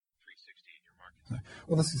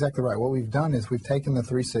Well, that's exactly right. What we've done is we've taken the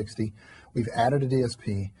 360, we've added a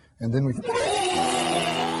DSP, and then we've...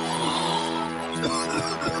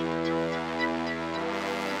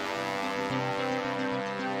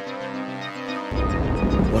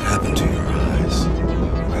 What happened to your eyes?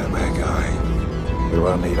 My guy, you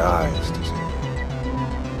will need eyes to see.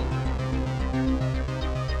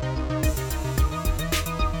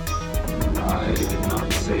 I did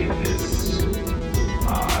not say this.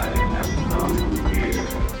 I am not here.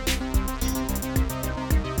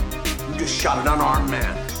 You just shot an unarmed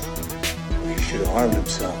man. He should have harmed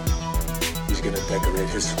himself. He's gonna decorate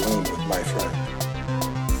his swoon with my friend.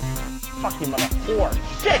 Fucking mother whore.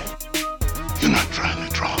 Shit! You're not trying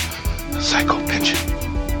to draw a psycho pension.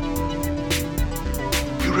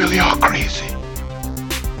 You really are crazy.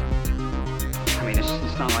 I mean,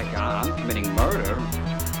 it's not like I'm committing murder.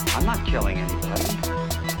 I'm not killing anybody.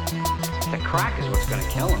 The crack is what's gonna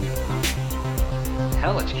kill him.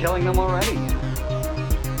 Hell, it's killing them already.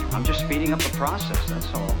 I'm just speeding up the process,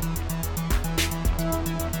 that's all.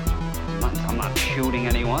 I'm not shooting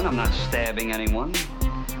anyone, I'm not stabbing anyone.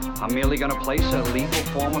 I'm merely gonna place a lethal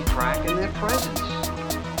form of crack in their presence.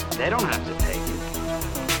 They don't have to take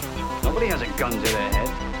it. Nobody has a gun to their head.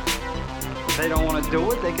 If they don't want to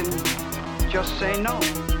do it, they can just say no.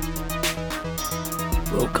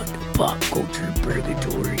 Welcome to Pop Culture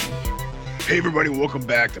Purgatory. Hey everybody, welcome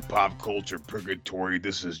back to Pop Culture Purgatory.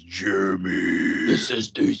 This is Jeremy. This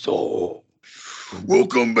is Diesel.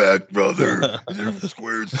 Welcome back, brother. This is the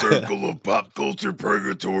squared circle of Pop Culture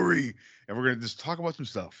Purgatory. And we're going to just talk about some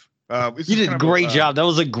stuff. You did a great job. That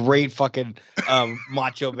was a great fucking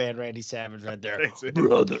Macho Man Randy Savage right there.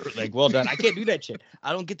 Brother. Like, well done. I can't do that shit.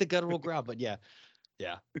 I don't get the guttural growl, but yeah.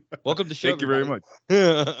 Yeah. Welcome to the show. Thank you very much.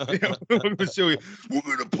 Welcome to the show. We're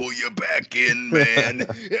going to pull you back in, man.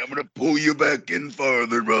 I'm going to pull you back in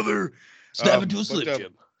farther, brother. Snap into a Slim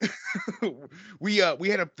Jim. We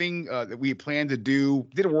had a thing that we planned to do.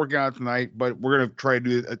 Didn't work out tonight, but we're going to try to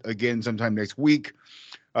do it again sometime next week.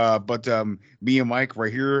 But me and Mike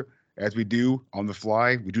right here, as we do on the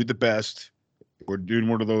fly, we do the best. We're doing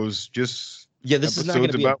one of those just this is not going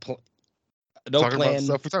to be about no plan. About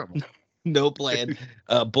stuff we're talking about. No plan.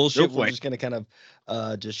 Bullshit. No plan. We're just going to kind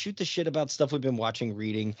of just shoot the shit about stuff we've been watching,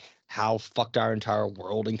 reading, how fucked our entire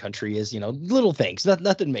world and country is. You know, little things,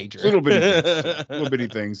 nothing major. Little bitty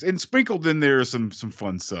things, and sprinkled in there some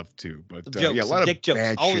fun stuff too. But jokes, yeah, a lot dick of jokes.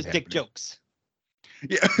 bad Always shit dick happening. jokes.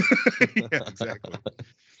 Yeah, yeah, exactly.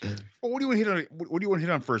 Well, what do you want to hit on? What do you want to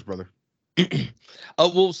hit on first, brother?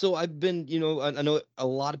 Well, so I've been, I know a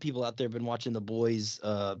lot of people out there have been watching The Boys,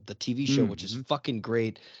 the TV show, which is fucking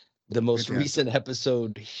great. The most recent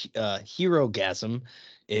episode, Hero-gasm,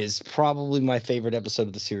 is probably my favorite episode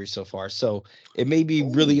of the series so far. So it may be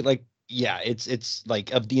really like, it's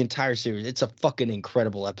like of the entire series, it's a fucking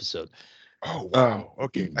incredible episode. Oh wow!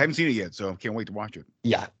 Okay, I haven't seen it yet, so I can't wait to watch it.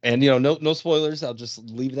 Yeah, and no spoilers. I'll just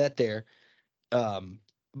leave that there.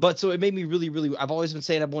 But so it made me really. I've always been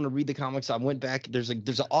saying I want to read the comics. I went back. There's an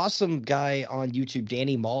awesome guy on YouTube,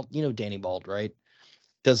 Danny Malt. You know Danny Malt, right?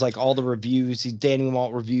 Does like all the reviews. He's Danny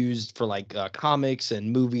Malt reviews for like comics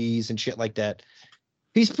and movies and shit like that.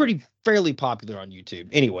 He's fairly popular on YouTube.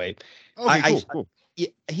 Anyway, Cool.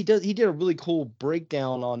 He did a really cool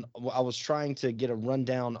breakdown on. I was trying to get a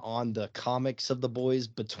rundown on the comics of The Boys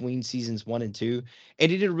between seasons 1 and 2,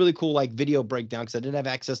 and he did a really cool like video breakdown because I didn't have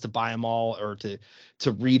access to buy them all or to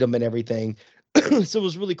read them and everything. So it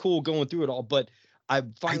was really cool going through it all. But I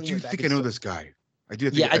finally think I know this guy. I do.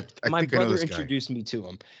 Think, my think brother I know this introduced me to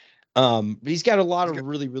him. But he's got a lot of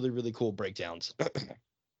really cool breakdowns.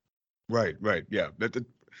 Right. Yeah.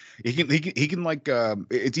 He can like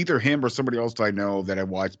it's either him or somebody else I know that I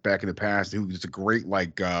watched back in the past who's a great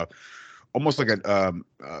like almost like a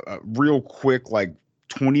real quick like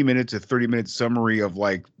 20 minutes to 30-minute summary of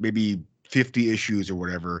like maybe 50 issues or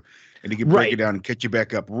whatever, and he can break it down and catch you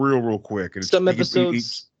back up real quick. And some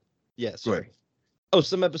episodes,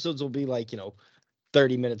 some episodes will be like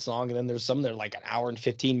 30 minutes long, and then there's some that are like an hour and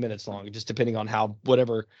 15 minutes long, just depending on how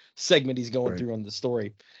whatever segment he's going through on the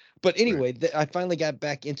story. But anyway, I finally got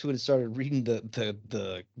back into it and started reading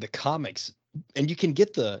the comics. And you can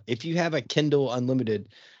get if you have a Kindle Unlimited,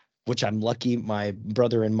 which I'm lucky my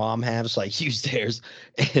brother and mom have, so I used theirs.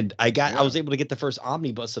 And I was able to get the first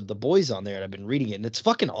omnibus of The Boys on there, and I've been reading it, and it's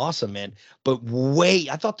fucking awesome, man. But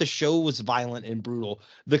I thought the show was violent and brutal.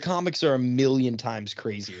 The comics are a million times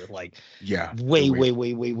crazier. Like, way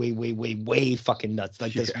fucking nuts.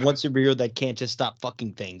 Like this one superhero that can't just stop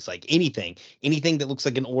fucking things. Like anything that looks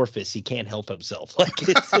like an orifice, he can't help himself. Like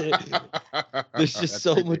it's there's just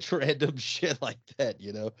so much random shit like that,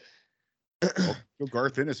 Well,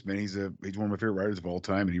 Garth Ennis, man, he's one of my favorite writers of all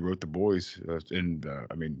time, and he wrote The Boys.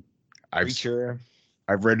 I mean, Preacher.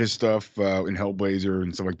 I've read his stuff in Hellblazer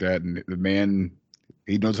and stuff like that, and the man,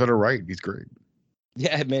 he knows how to write. He's great.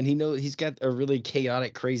 Yeah, man, he's got a really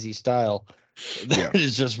chaotic, crazy style that Yeah.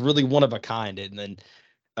 is just really one of a kind. And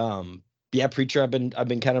then, yeah, Preacher. I've been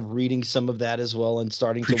kind of reading some of that as well and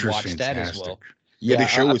starting to Preacher's watch that as well. fantastic. Yeah, the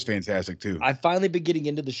show I- was fantastic too. I've finally been getting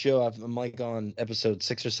into the show. I'm like on episode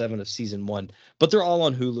 6 or 7 of season 1, but they're all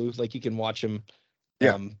on Hulu. Like you can watch them,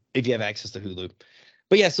 Yeah. if you have access to Hulu.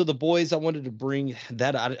 But yeah, so The Boys, I wanted to bring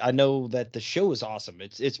that. I know that the show is awesome.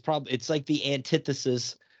 It's like the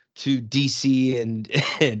antithesis to DC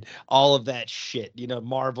and all of that shit,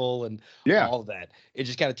 Marvel and Yeah. all of that. It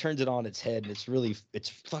just kind of turns it on its head, and it's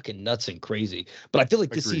fucking nuts and crazy. But I feel like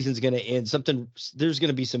this Agreed. season's gonna end. There's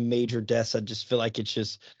gonna be some major deaths. I just feel like it's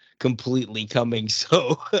just completely coming.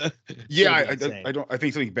 So Yeah, so insane. I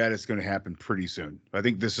think something bad is going to happen pretty soon. I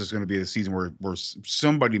think this is going to be the season where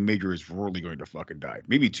somebody major is really going to fucking die.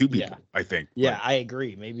 Maybe 2 people. Yeah. I think. Yeah, But, I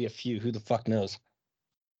agree. Maybe a few. Who the fuck knows?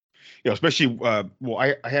 especially. Well,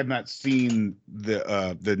 I have not seen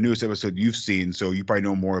the newest episode you've seen, so you probably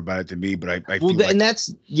know more about it than me. But I feel like, and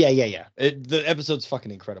that's yeah. The episode's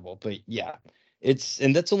fucking incredible. But yeah,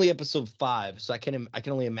 that's only episode 5, so I can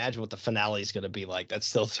only imagine what the finale is gonna be like. That's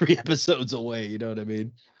still 3 episodes away. You know what I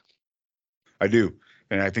mean? I do.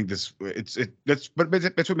 And I think that's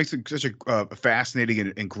what makes it such a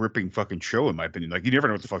fascinating and gripping fucking show, in my opinion. Like, you never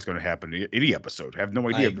know what the fuck's going to happen in any episode. I have no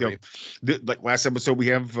idea. agree. Like last episode, we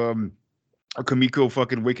have Kamiko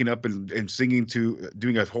fucking waking up and singing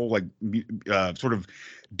doing a whole like sort of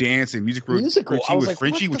dance and musical Musical. I was with like,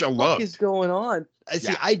 Frenchie, what which the I fuck love. is going on? I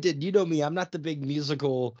see. Yeah. I did. You know me. I'm not the big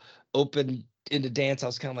musical open into dance. I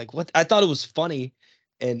was kind of like, what? I thought it was funny,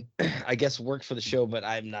 and I guess worked for the show, but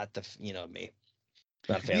I'm not me.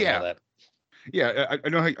 Not a fan of all that. Yeah, I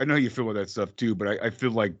know how you feel about that stuff too, but I feel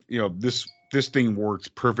like this thing works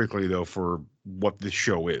perfectly though for what this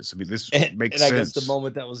show is. I mean, this makes sense. I guess the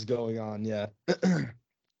moment that was going on, yeah.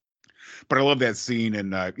 But I love that scene,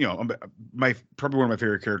 and probably one of my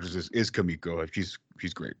favorite characters is Kamiko. Like, she's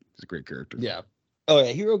great. She's a great character. Yeah. Oh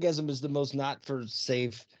yeah, Herogasm is the most not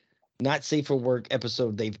safe for work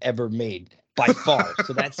episode they've ever made by far.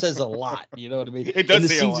 So that says a lot. You know what I mean? It does And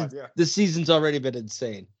say a lot. Yeah. The season's already been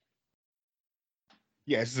insane.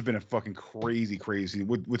 Yeah, this has been a fucking crazy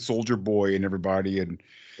with Soldier Boy and everybody, and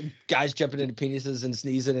Guys jumping into penises and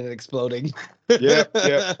sneezing and exploding. yeah.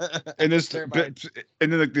 And this, Terrifying.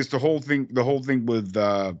 and then like this, the whole thing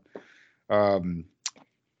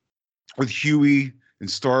with Huey and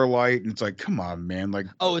Starlight, and it's like, come on, man, like,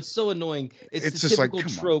 Oh, it's so annoying. It's the just like, typical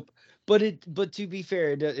come on. trope. But to be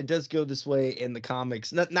fair, it does go this way in the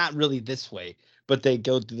comics. Not really this way, but they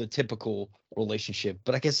go through the typical relationship.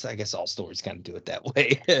 But I guess all stories kind of do it that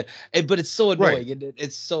way. But it's so annoying. Right. And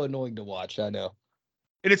it's so annoying to watch. I know.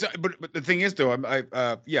 and it's but the thing is though,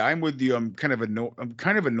 I'm with you. I'm kind of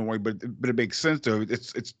annoyed, but it makes sense though.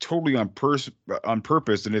 It's totally on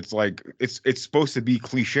purpose, and it's like it's supposed to be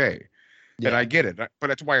cliche. Yeah. And I get it, but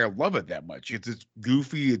that's why I love it that much. It's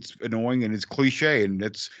goofy, it's annoying, and it's cliche. And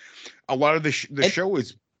it's a lot of the show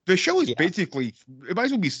is Yeah. basically, it might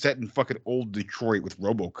as well be set in fucking old Detroit with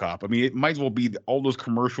RoboCop. I mean, it might as well be all those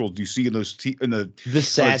commercials you see in those The on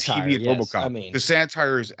satire. TV and Yes. RoboCop. I mean, The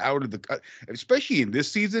satire is out of the, especially in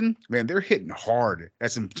this season, man. They're hitting hard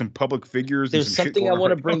at some public figures. and there's some shit something I going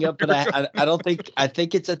want to on. bring up, but I don't think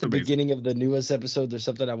it's at the Amazing. beginning of the newest episode. There's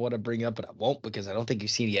something I want to bring up, but I won't because I don't think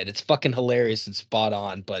you've seen it yet. It's fucking hilarious and spot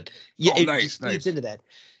on. But yeah, Oh, it nice, just leads nice. into that.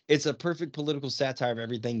 It's a perfect political satire of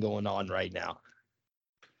everything going on right now.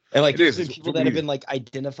 And like It there's is. been It's people that have really- been like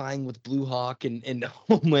identifying with Blue Hawk and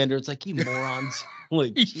Homelander. It's like, you morons.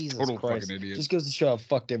 Like, He's Jesus total Christ. fucking idiot. Just goes to show how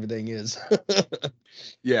fucked everything is.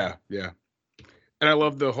 Yeah. And I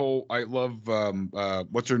love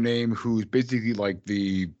what's her name, who's basically like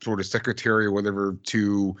the sort of secretary or whatever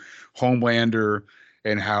to Homelander,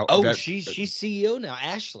 and how she's CEO now,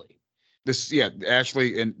 Ashley.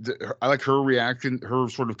 Ashley, and I like her reaction, her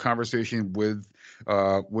sort of conversation with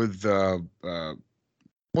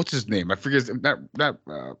what's his name? I forget.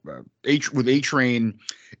 With A-Train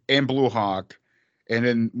and Blue Hawk. And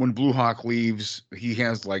then when Blue Hawk leaves, he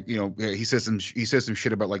has like, he says some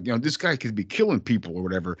shit about like, this guy could be killing people or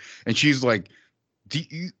whatever. And she's like,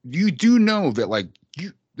 you do know that like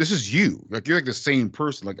this is you, like you're like the same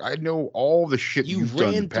person. Like I know all the shit You you've done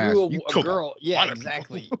in ran the past. through You a killed girl. lot Yeah, of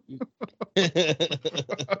exactly. and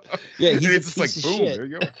Yeah, he's it's a just like, piece of boom, shit. there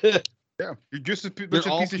you go. Yeah, you're just a They're bunch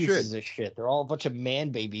of all piece of pieces shit. of shit. They're all a bunch of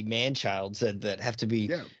man childs that have to be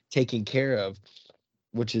Yeah. taken care of.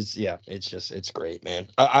 which is it's great, man.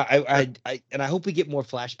 I hope we get more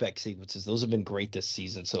flashback sequences. Those have been great this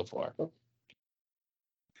season so far.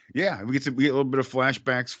 Yeah, we get a little bit of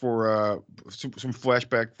flashbacks for some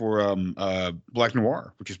flashback for Black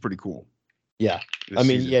Noir, which is pretty cool. Yeah, this I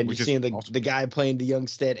mean, season, yeah, and which you're is seeing awesome. the guy playing the young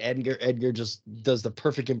Sted Edgar. Edgar just does the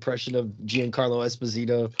perfect impression of Giancarlo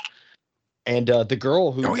Esposito, and the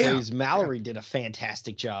girl who plays Mallory did a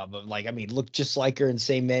fantastic job of looked just like her and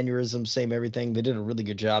same mannerisms, same everything. They did a really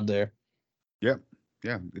good job there. Yeah,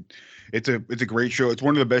 it's a great show. It's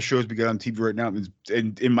one of the best shows we got on TV right now,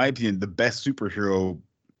 and in my opinion, the best superhero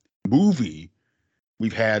movie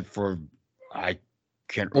we've had for I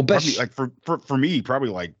can't probably like for me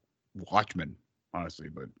probably like Watchmen, honestly,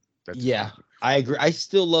 but that's I agree. I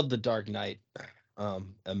still love The Dark Knight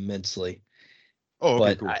immensely. Oh,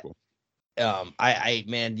 okay, but cool.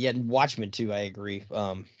 Watchmen too, I agree.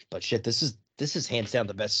 But shit, this is hands down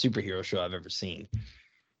the best superhero show I've ever seen.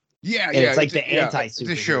 Yeah, and it's like the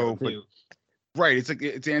anti-superhero show, too. Right, it's like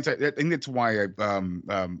it's anti. I think that's why I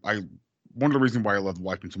one of the reasons why I love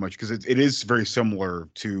Watchmen so much, because it is very similar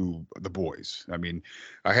to The Boys. I mean,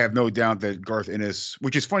 I have no doubt that Garth Ennis,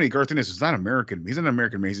 which is funny, Garth Ennis is not American. He's an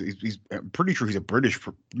American man. He's I'm pretty sure he's a British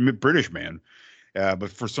man, but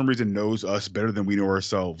for some reason knows us better than we know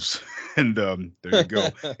ourselves. And there you go.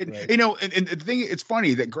 And, Right. You know, and the thing, it's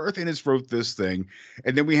funny that Garth Ennis wrote this thing,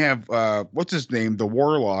 and then we have what's his name, the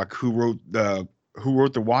Warlock, who wrote the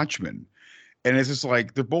Watchmen. And it's just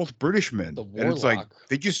like they're both British men, and it's like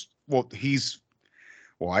they just I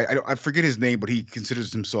forget his name, but he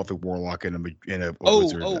considers himself a warlock and a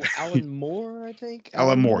wizard. Alan Moore, I think.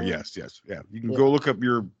 Alan Moore, yes, yeah. You can go look up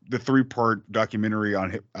the 3-part documentary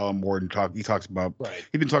on Alan Moore and he talks about. Right.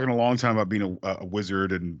 He's been talking a long time about being a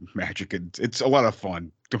wizard and magic, and it's a lot of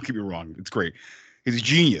fun. Don't get me wrong, it's great. He's a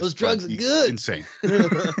genius. Those drugs are he's good. Insane.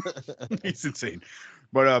 He's insane.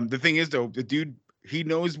 But the thing is, though, the dude, he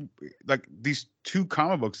knows, like, these two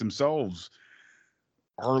comic books themselves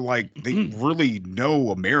are like, they really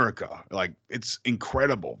know America. Like, it's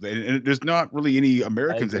incredible. And there's not really any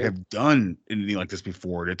Americans that have done anything like this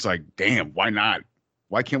before. And it's like, damn, why not?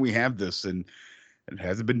 Why can't we have this? And it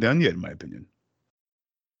hasn't been done yet, in my opinion.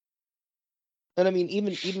 And I mean,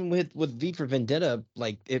 even with V for Vendetta,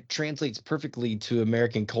 like, it translates perfectly to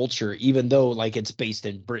American culture, even though like it's based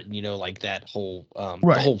in Britain, you know, like that whole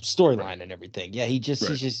the whole storyline and everything. Yeah, he just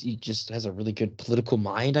has a really good political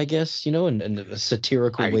mind, I guess, you know, and a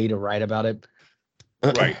satirical way to write about it.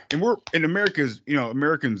 Right. And we're in America's, you know,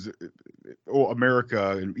 Americans,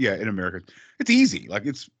 America, and in America, it's easy. Like,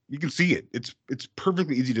 you can see it. It's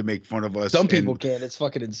perfectly easy to make fun of us. Some people can. It's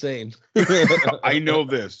fucking insane. I know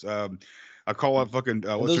this. I call out fucking what's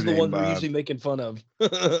her name? Those are the ones we're usually making fun of.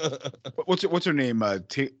 what's her name?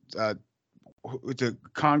 It's a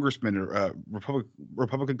congressman or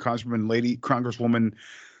Republican congresswoman,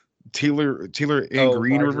 Taylor Ann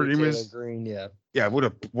Green, or whatever her name is. Green, yeah. Yeah, what a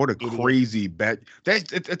crazy bet.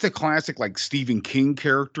 It's a classic, like, Stephen King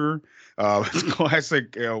character. It's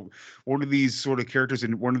classic, one of these sort of characters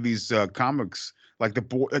in one of these comics. Like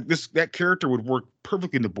that character would work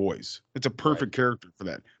perfectly in The Boys. It's a perfect character for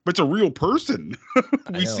that. But it's a real person.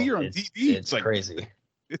 We see her on TV. It's like crazy.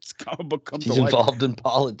 It's comic book come She's to life. involved in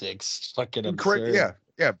politics. Fucking absurd.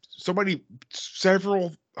 Yeah.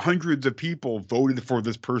 Several hundreds of people voted for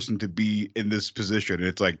this person to be in this position. And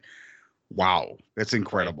it's like, wow, that's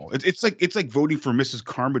incredible. Right. It's like voting for Mrs.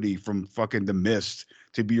 Carmody from fucking The Mist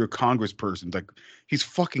to be your congressperson. Like, he's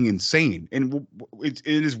fucking insane, and it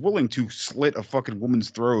is willing to slit a fucking woman's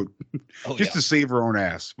throat just to save her own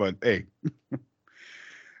ass. But hey,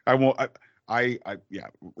 I won't. Yeah.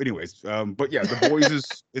 Anyways, but yeah, The Boys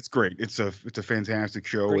it's great. It's a fantastic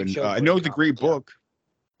show, great and show I know it's a great book.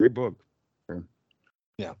 Great book.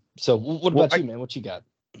 Yeah. So what about you, man? What you got?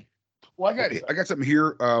 Well, I got something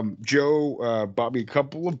here. Joe bought me a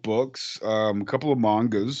couple of books, a couple of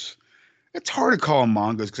mangas. It's hard to call them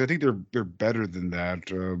mangas because I think they're better than that.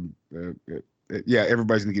 Yeah,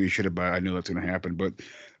 everybody's gonna give you shit about it. I know that's gonna happen, but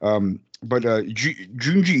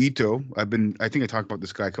Junji Ito. I think I talked about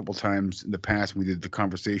this guy a couple times in the past when we did the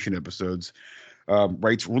conversation episodes.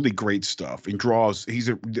 Writes really great stuff and draws. He's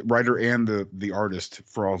a writer and the artist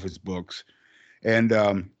for all of his books, and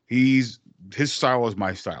his style is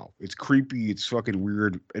my style. It's creepy. It's fucking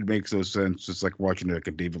weird. It makes no sense. It's like watching like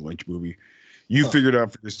a David Lynch movie. You figure it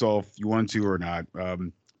out for yourself. You want to or not.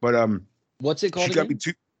 What's it called? She got me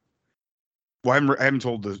two. Well, I haven't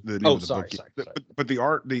told the name of the book yet. Sorry. But the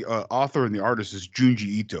author and the artist is Junji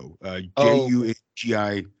Ito. Jugi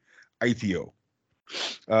Ito.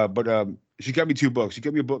 But she got me two books. She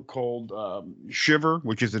got me a book called Shiver,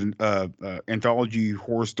 which is an anthology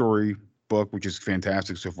horror story book, which is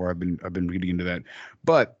fantastic so far. I've been reading into that,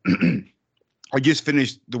 but I just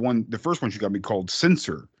finished the first one she got me called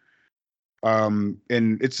Censor, and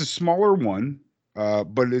it's a smaller one,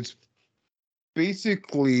 but it's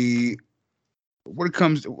basically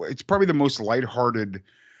it's probably the most lighthearted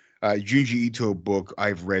Junji Ito book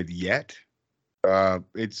I've read yet.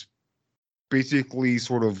 It's basically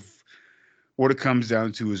sort of what it comes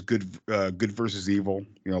down to is good versus evil,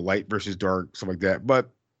 light versus dark, stuff like that. But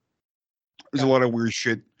there's a lot of weird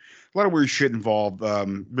shit involved.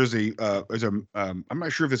 There's I'm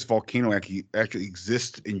not sure if this volcano actually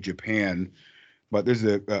exists in Japan, but there's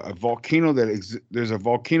a volcano there's a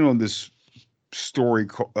volcano in this story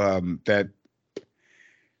that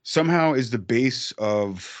somehow is the base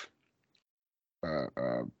of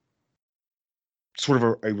sort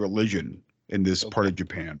of a religion in this part of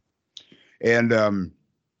Japan, and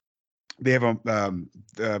they have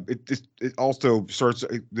it also starts.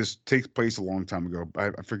 This takes place a long time ago.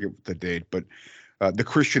 I forget the date, but the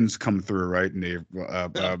Christians come through, right? And they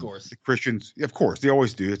of course the Christians, of course, they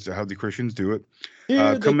always do. It's how the Christians do it.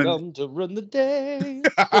 Here they come to run the day.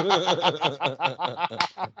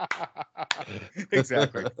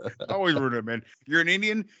 Exactly. Always ruin it, man. You're an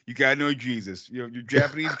Indian, you gotta know Jesus. You're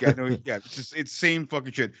Japanese, you gotta know. Yeah, it's same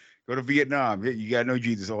fucking shit. Go to Vietnam, you gotta know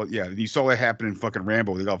Jesus. Yeah, you saw that happen in fucking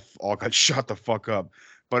Rambo. They all got shot the fuck up.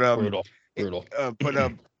 But brutal.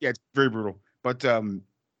 Yeah, it's very brutal. But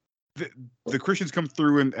the Christians come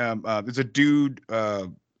through, and there's a dude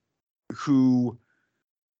who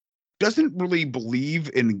doesn't really believe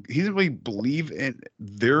in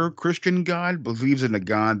their Christian God, believes in a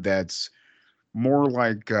God that's more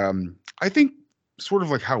like I think sort of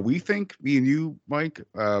like how we think, me and you, Mike,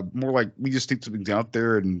 more like we just think something's out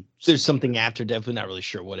there and there's something after death. We're not really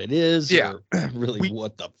sure what it is, or really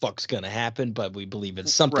what the fuck's gonna happen, but we believe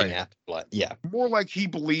it's something after blood. Yeah, more like he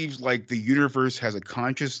believes like the universe has a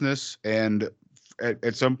consciousness, and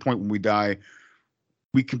at some point when we die,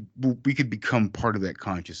 we could become part of that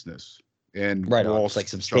consciousness. And right on. It's like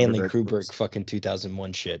some Stanley Kubrick fucking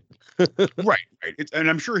 2001 shit. right. And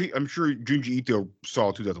I'm sure Junji Ito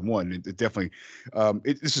saw 2001. It definitely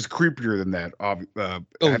this is creepier than that.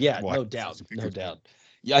 No doubt.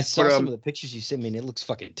 Yeah, I saw some of the pictures you sent me, and it looks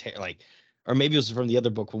fucking or maybe it was from the other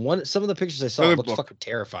book. But some of the pictures I saw looked fucking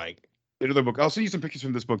terrifying. Another book. I'll send you some pictures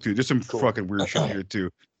from this book too. There's some fucking weird shit here too.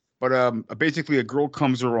 But basically, a girl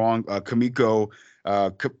comes along, Kamiko.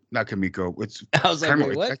 Not Kamiko. I was like,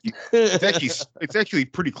 wait, what? It's actually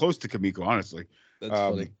pretty close to Kamiko, honestly. That's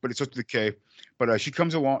funny. But it's just the K. But she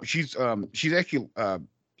comes along. She's actually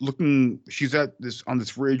looking. She's at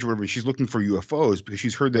this ridge or whatever. She's looking for UFOs because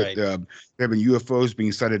she's heard that there have been UFOs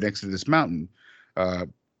being sighted next to this mountain. That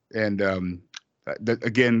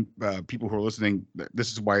again, people who are listening,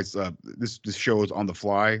 this is why it's this show is on the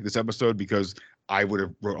fly. This episode, because I would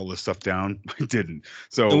have wrote all this stuff down. I didn't.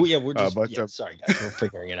 So we're just sorry guys, we're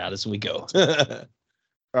figuring it out as we go.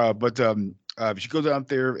 She goes out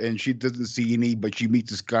there and she doesn't see any, but she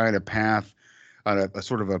meets this guy on a path, on a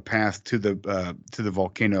sort of a path to the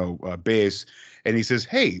volcano base, and he says,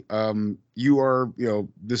 "Hey, you are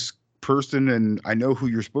this person, and I know who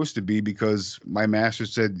you're supposed to be because my master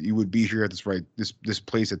said you would be here at this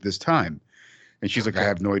place at this time." And she's like, "I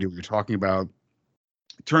have no idea what you're talking about."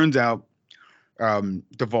 Turns out,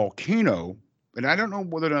 the volcano, and I don't know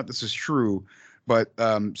whether or not this is true, but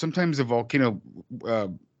sometimes the volcano,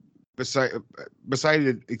 beside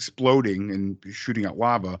it exploding and shooting out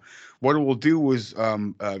lava, what it will do is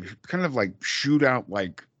kind of like shoot out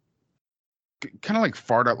kind of like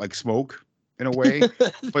fart out like smoke in a way,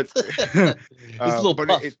 but it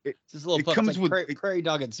comes with prairie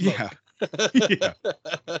dog and smoke. Yeah.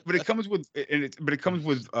 But it comes with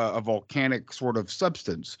a volcanic sort of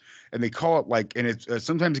substance, and they call it and it's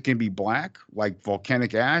sometimes it can be black like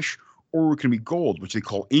volcanic ash, or it can be gold, which they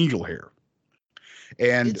call angel hair.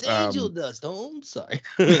 And it's angel dust. Oh, I'm sorry.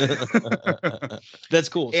 That's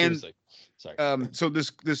cool. Seriously. Sorry. So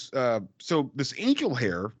this angel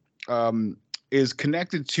hair is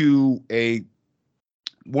connected to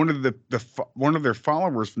one of their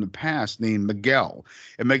followers from the past named Miguel,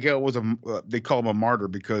 and Miguel was they call him a martyr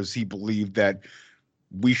because he believed that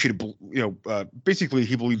we should, basically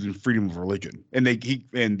he believed in freedom of religion, and they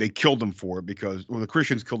killed him for it because the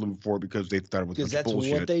Christians killed him for it because they thought it was because that's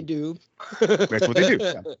bullshit. what they do. That's what they do.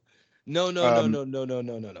 Yeah. No.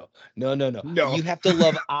 You have to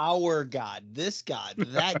love our God, this God,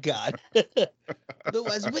 that God.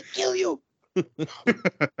 Otherwise, we'll kill you.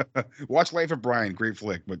 Watch Life of Brian, great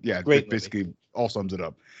flick, but yeah, it basically all sums it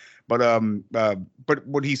up. But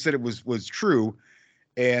what he said it was true,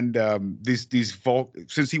 and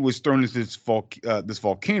since he was thrown into this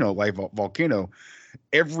volcano, volcano,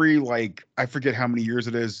 every like I forget how many years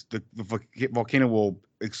it is, the volcano will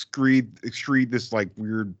excrete this like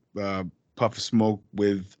weird puff of smoke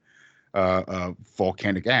with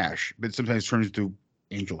volcanic ash, but sometimes turns into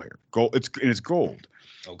angel hair. Gold. It's gold.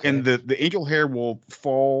 Okay. And the angel hair will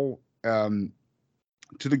fall to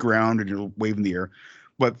the ground and it'll wave in the air.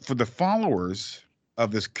 But for the followers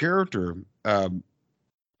of this character, when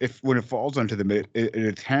it falls onto them, it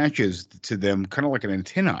attaches to them kind of like an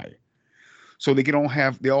antennae. So they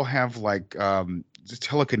all have like just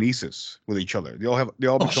telekinesis with each other. They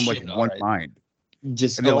all become like one mind.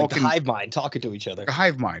 Just like a hive mind talking to each other. A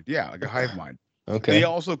hive mind, yeah, like a hive mind. Okay. They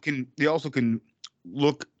also can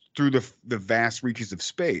look through the vast reaches of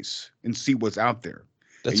space and see what's out there.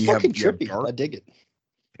 That's fucking trippy. I dig it.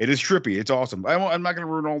 It is trippy. It's awesome. I'm not going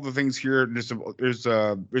to ruin all the things here. There's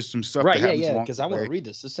some stuff. Right. Yeah. Because I want to read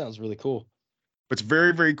this. This sounds really cool. It's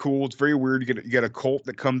very, very cool. It's very weird. You get a cult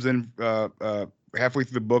that comes in halfway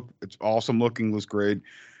through the book. It's awesome looking. Looks great.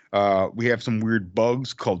 We have some weird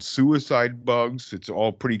bugs called suicide bugs. It's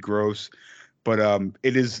all pretty gross, but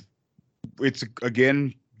it's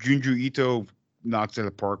again Junji Ito knocks it out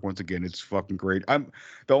of the park once again. It's fucking great. I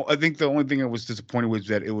think the only thing I was disappointed with was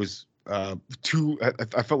that it was I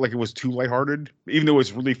felt like it was too lighthearted, even though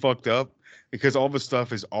it's really fucked up, because all the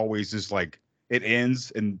stuff is always just like it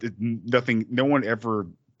ends and nothing. No one ever.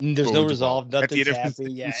 There's no resolve. Nothing's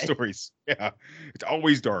happy. Yeah. Stories. Yeah. It's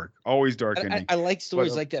always dark. Always dark. I like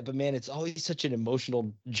stories like that, but man, it's always such an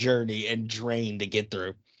emotional journey and drain to get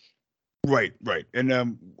through. Right.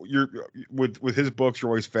 And you're with his books, you're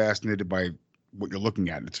always fascinated by what you're looking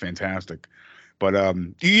at. It's fantastic. But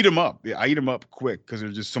you eat them up. Yeah, I eat them up quick because they're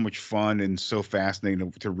just so much fun and so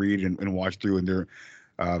fascinating to read and watch through. And they're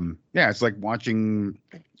it's like watching.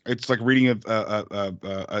 It's like reading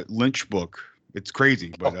a Lynch book. It's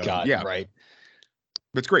crazy, but right.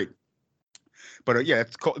 But it's great. But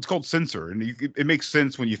it's called Censor, and it makes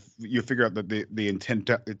sense when you figure out that the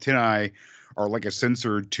antennae are like a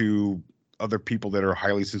sensor to other people that are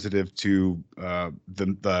highly sensitive to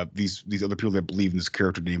these other people that believe in this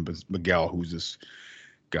character named Miguel, who's this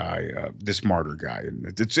guy, this martyr guy, and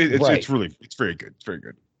it's very good. It's very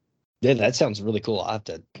good. Yeah, that sounds really cool. I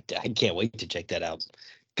can't wait to check that out.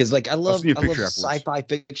 Because I love sci-fi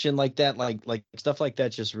fiction like that, like stuff like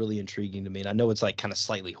that's just really intriguing to me. And I know it's like kind of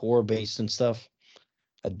slightly horror based and stuff.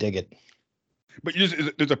 I dig it. But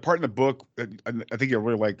there's a part in the book that I think I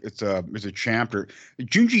really like. It's a chapter.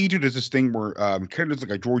 Junji Ito does this thing where kind of does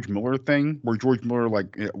like a George Miller thing, where George Miller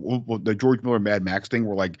the George Miller Mad Max thing,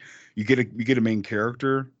 where like you get a main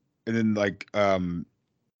character, and then like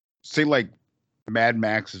say like Mad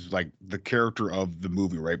Max is like the character of the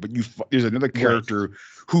movie, right? But there's another character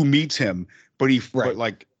who meets him, but he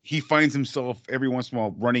finds himself every once in a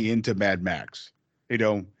while running into Mad Max,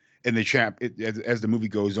 in the as the movie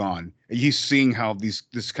goes on, and he's seeing how this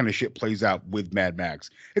kind of shit plays out with Mad Max.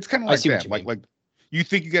 It's kind of like that, like you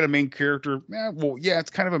think you got a main character, it's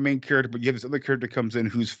kind of a main character, but you have this other character that comes in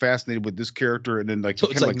who's fascinated with this character, and then so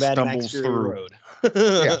kind of like stumbles through. Road.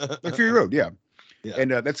 Like Fury Road, yeah. Yeah.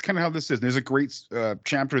 And that's kind of how this is. There's a great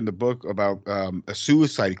chapter in the book about a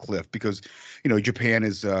suicide cliff because, Japan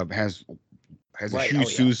has a huge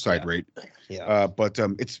suicide rate. Yeah. But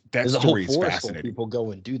that story is fascinating. People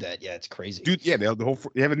go and do that. Yeah, it's crazy. Dude, yeah, they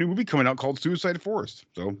have a new movie coming out called Suicide Forest.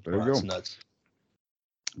 So there we go. That's nuts.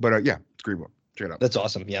 But it's a great book. Check it out. That's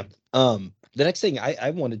awesome. Yeah. The next thing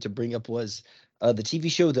I wanted to bring up was the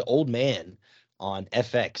TV show The Old Man on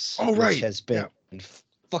FX. Oh, right. Which has been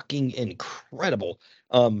fucking incredible.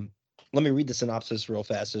 Let me read the synopsis real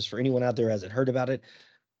fast just for anyone out there who hasn't heard about it.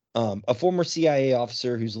 A former CIA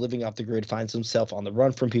officer who's living off the grid finds himself on the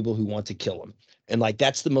run from people who want to kill him. And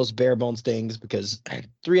that's the most bare bones things because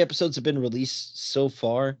 3 episodes have been released so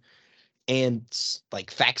far and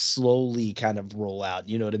facts slowly kind of roll out,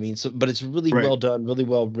 you know what I mean? So, but it's really well done, really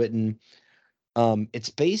well written. It's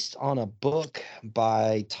based on a book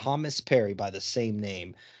by Thomas Perry by the same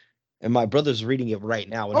name. And my brother's reading it right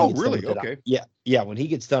now. Oh, really? Okay. Yeah. When he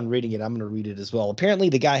gets done reading it, I'm going to read it as well. Apparently,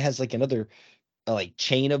 the guy has another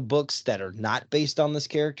chain of books that are not based on this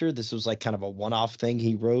character. This was kind of a one-off thing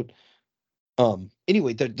he wrote.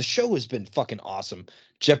 Anyway, the show has been fucking awesome.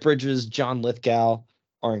 Jeff Bridges, John Lithgow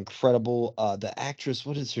are incredible. The actress,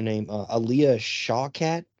 what is her name? Aaliyah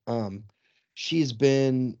Shawkat. She's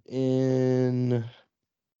been in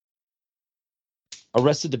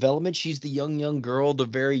Arrested Development. She's the young girl, the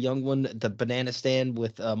very young one, the banana stand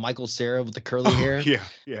with Michael Cera with the curly hair.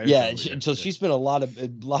 Yeah. So she's been a lot of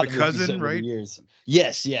cousin, over right? the years.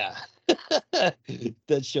 Yes, yeah.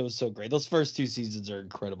 That show is so great. Those first 2 seasons are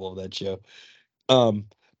incredible of that show.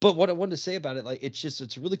 But what I wanted to say about it, like, it's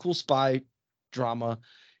a really cool spy drama,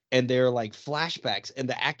 and they're like flashbacks, and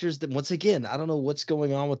the actors that, once again, I don't know what's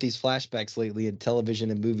going on with these flashbacks lately in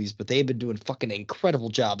television and movies, but they've been doing fucking incredible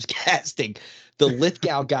jobs casting. The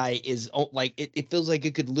Lithgow guy is like, it feels like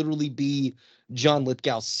it could literally be John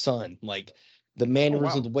Lithgow's son. Like the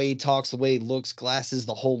mannerisms, the way he talks, the way he looks, glasses,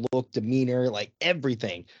 the whole look, demeanor, like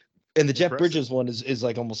everything. And the Jeff Bridges one is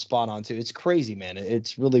like almost spot on too. It's crazy, man.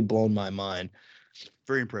 It's really blown my mind.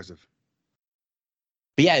 Very impressive.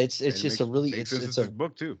 But yeah, it's just a really it's a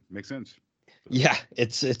book too. Makes sense. Yeah,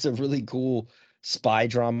 it's a really cool spy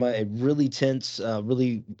drama. It really tense,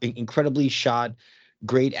 really incredibly shot,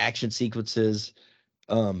 great action sequences.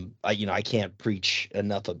 I can't preach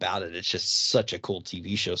enough about it. It's just such a cool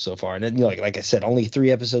TV show so far. And then, like I said, only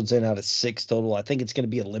 3 episodes in out of 6 total. I think it's going to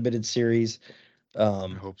be a limited series. I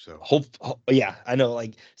hope so. Yeah, I know.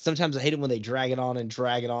 Like sometimes I hate it when they drag it on and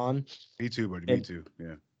drag it on. Me too, buddy. Me too.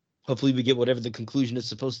 Yeah. Hopefully we get whatever the conclusion is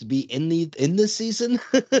supposed to be in this season.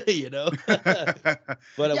 But yeah,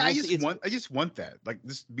 I just want that. Like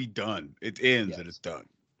this to be done. It ends and it's done.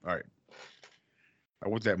 All right. I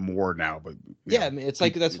want that more now, but I mean, it's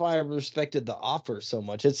like that's why I respected The Offer so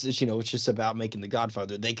much. It's it's just about making The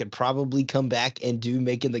Godfather. They could probably come back and do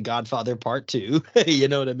Making The Godfather Part 2. You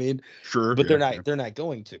know what I mean? Sure. But they're not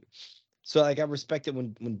going to. So like I respect it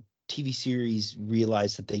when TV series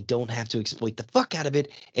realize that they don't have to exploit the fuck out of it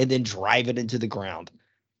and then drive it into the ground.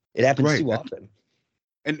 It happens too often.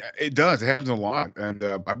 And it does. It happens a lot. And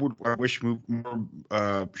I wish more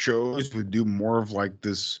shows would do more of like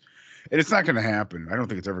this. And it's not going to happen. I don't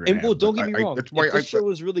think it's ever going to happen. Well, don't get me wrong. This show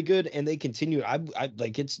is really good, and they continue. I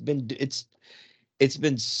like it's been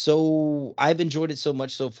so. I've enjoyed it so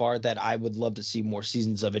much so far that I would love to see more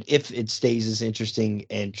seasons of it if it stays as interesting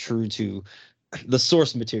and true to the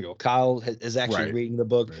source material. Kyle is actually reading the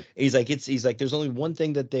book. Right. He's like, there's only one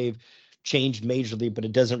thing that they've changed majorly, but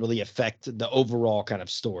it doesn't really affect the overall kind of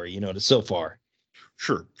story, so far.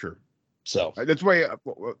 Sure. So that's why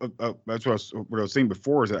that's what I was saying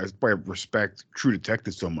before is that's why I respect True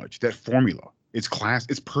Detective so much. That formula, it's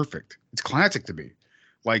perfect. It's classic to me.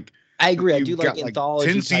 Like I agree. I do like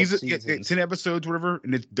anthology 10 seasons, 10 episodes, whatever,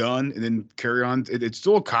 and it's done, and then carry on. It's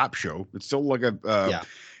still a cop show. It's still like a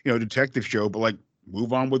detective show, but like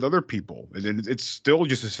move on with other people, and then it's still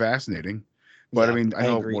just as fascinating. But I mean, I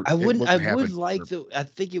agree. I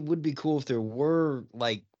think it would be cool if there were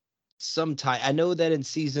like some I know that in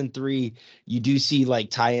season 3 you do see like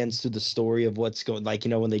tie-ins to the story of what's going, like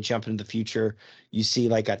when they jump into the future, you see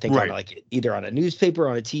like I think on like either on a newspaper or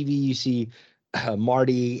on a TV you see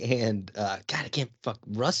Marty and God, I can't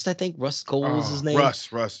Rust. I think Rust Cole is his name.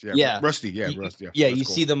 Rust, Rusty, Rust. You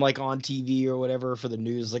see them like on TV or whatever for the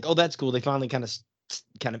news. Like, oh, that's cool. They finally kind of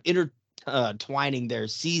intertwining their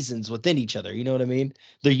seasons within each other. You know what I mean?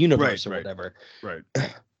 Their universe or whatever. Right.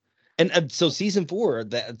 And so season 4,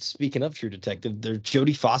 that speaking of True Detective,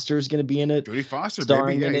 Jodie Foster is going to be in it. Jodie Foster,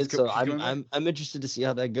 starring in it. So I'm interested to see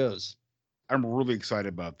how that goes. I'm really excited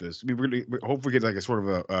about this. We hopefully get like a sort of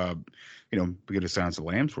a, we get a Silence of the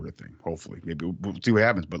Lambs sort of thing. Hopefully, maybe we'll see what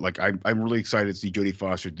happens. But like, I'm really excited to see Jodie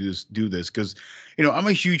Foster do this because, I'm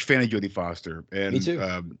a huge fan of Jodie Foster, and me too.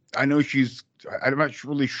 I know I'm not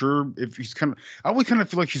really sure if she's I always kind of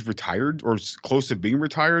feel like she's retired or close to being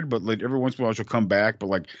retired, but like every once in a while she'll come back. But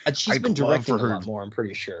like, she's been directing a lot more. I'm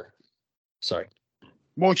pretty sure. Sorry.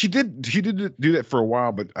 Well, she did do that for a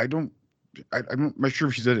while, but I'm not sure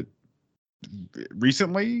if she did it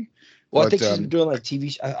recently. Well, I think she's been doing like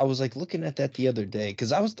TV. I was like looking at that the other day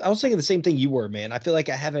because I was thinking the same thing you were, man. I feel like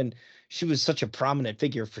she was such a prominent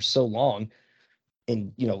figure for so long,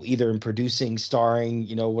 and either in producing, starring,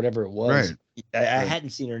 whatever it was. I hadn't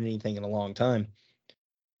seen her in anything in a long time.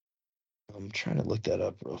 I'm trying to look that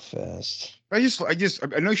up real fast. I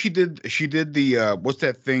know she did the what's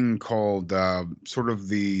that thing called sort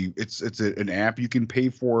of it's an app you can pay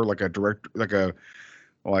for like a direct learn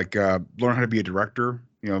how to be a director.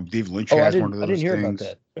 David Lynch has one of those. I didn't hear things.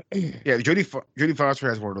 about that. Yeah, Jodie Foster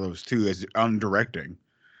has one of those too, as on directing,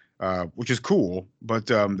 which is cool. But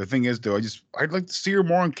the thing is, though, I'd like to see her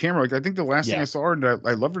more on camera. Like I think the last thing I saw her and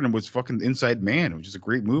I loved her in was fucking Inside Man, which is a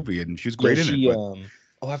great movie, and she was great in it.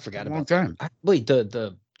 I forgot about that. Wait,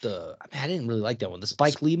 the I didn't really like that one. The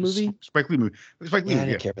Spike Lee movie. Spike Lee, I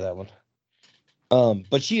didn't care for that one.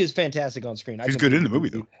 But she is fantastic on screen. She's good in the movie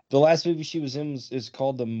though. The last movie she was in is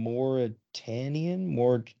called The Mauritanian.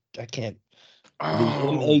 I can't.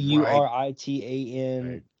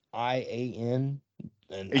 Mauritanian. And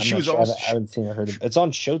she was also. I haven't seen or heard of it. It's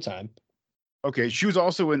on Showtime. Okay, she was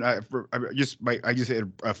also in. I just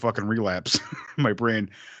had a fucking relapse in my brain.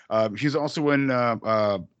 She was also in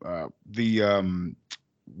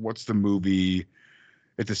what's the movie?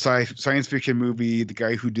 It's a science fiction movie. The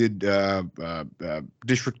guy who did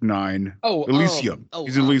District 9. Oh, Elysium.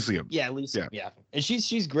 He's in Elysium. Yeah, Elysium. Yeah. And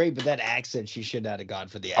she's great, but that accent, she should not have gone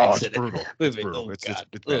for the Oh, accent. it's brutal. It's brutal. Oh, It's God.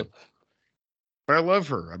 bad. But I love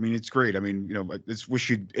her. I mean, it's great. I mean, you know, I just wish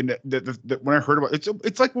she'd. And when I heard about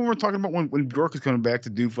it's like when we were talking about when Bjork is coming back to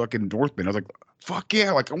do fucking Northman. I was like, fuck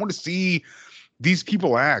yeah! Like I want to see these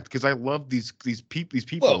people act because I love these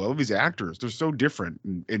people. I love these actors. They're so different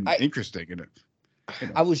and interesting. And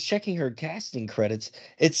I was checking her casting credits.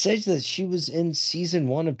 It says that she was in season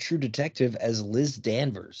 1 of True Detective as Liz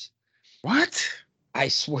Danvers. What? I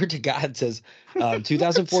swear to God, it says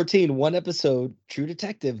 2014, one episode, True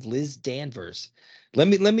Detective, Liz Danvers. Let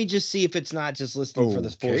me just see if it's not just listing for the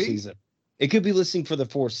 4th season. It could be listing for the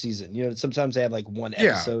 4th season. You know, sometimes they have like one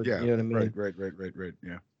episode. Yeah, you know what I mean? Right.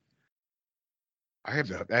 Yeah. I have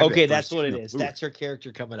that. Okay, that's what it is. That's her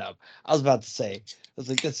character coming up. I was about to say, I was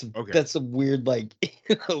like, that's some weird, like,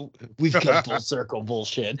 you know, we've got full circle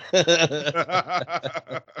bullshit. But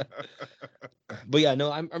yeah,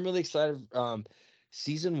 no, I'm really excited.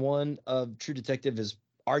 Season 1 of True Detective is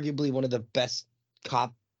arguably one of the best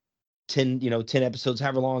cop 10 episodes,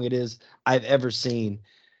 however long it is, I've ever seen.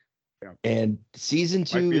 Yeah. And season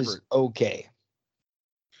 2 is okay.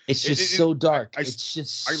 It's just so dark. It's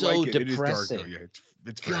just so depressing. It is dark, though. Yeah,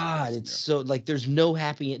 it's God, it's so like there's no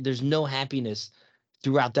happiness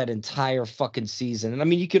throughout that entire fucking season. And I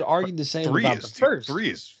mean, you could argue the same about the first. 3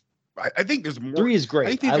 is. I think there's more. 3 is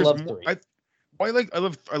great. I love 3. I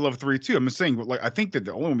love 3 too. I'm just saying, like I think that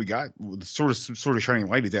the only one we got with sort of shining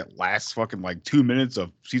light is that last fucking like 2 minutes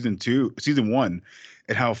of season 1,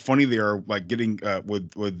 and how funny they are, like getting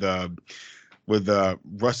with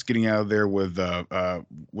Russ getting out of there with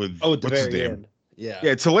what's his name? End. Yeah,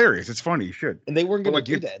 it's hilarious. It's funny shit. And they weren't going to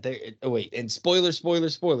do that. And spoilers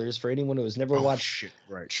for anyone who has never watched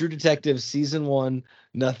True Detective season 1.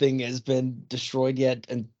 Nothing has been destroyed yet,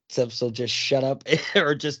 and so just shut up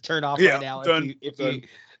or just turn off right now. Done. If you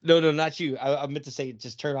no, not you. I meant to say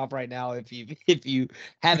just turn off right now if you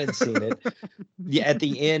haven't seen it. Yeah, at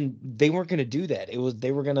the end they weren't going to do that.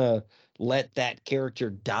 They were going to let that character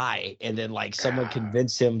die, and then like someone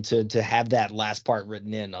convinced him to have that last part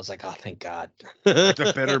written in. I was like, oh, thank God. It's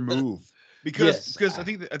a better move because I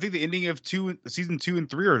think the ending of season 2 and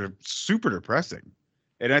 3 are super depressing,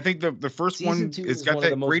 and I think the first season one 2 it's is got one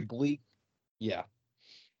that of the great most bleak. Yeah,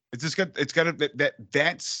 it's got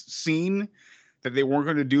that scene that they weren't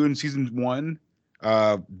going to do in season 1.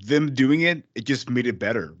 Them doing it just made it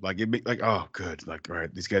better. Like it made oh good. Like all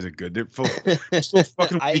right, these guys are good. They're still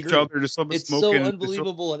fucking with each other. Just something it's smoking. So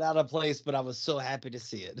unbelievable and out of place, but I was so happy to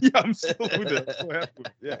see it. Yeah, I'm so happy.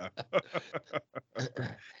 Yeah.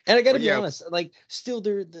 And I got to be honest, like still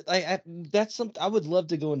there. That's something I would love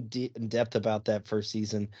to go in depth about that first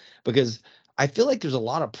season, because I feel like there's a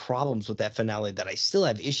lot of problems with that finale that I still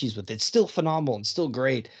have issues with. It's still phenomenal and still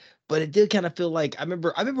great. But it did kind of feel like I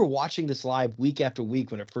remember watching this live week after week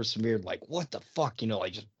when it first premiered, like, what the fuck,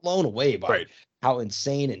 like just blown away by how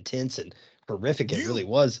insane, intense, and horrific it really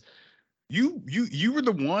was. You were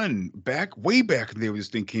the one way back when this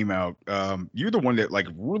thing came out. You're the one that like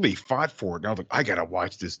really fought for it. And I was like, I gotta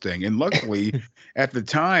watch this thing. And luckily, at the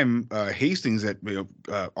time, Hastings at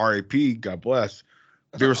R.I.P. God bless,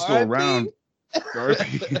 they were still around.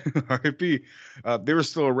 RIP. They were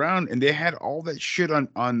still around, and they had all that shit on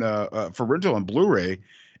for rental on Blu-ray.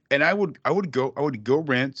 And I would go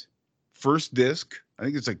rent first disc. I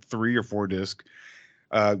think it's like 3 or 4 disc.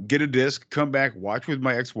 Get a disc, come back, watch with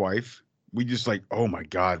my ex-wife. We just like, oh my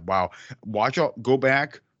god, wow. Go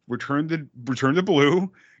back, return the blue,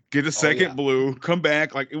 get a second blue, come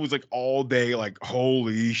back. Like it was like all day, like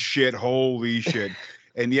holy shit.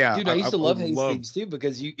 And yeah, dude, I used to love Hastings too,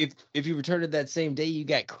 because if you returned it that same day, you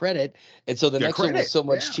got credit, and so the next one was so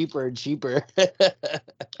much cheaper and cheaper.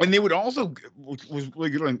 And they would also was really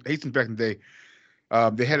good on Hastings back in the day.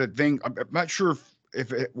 They had a thing. I'm not sure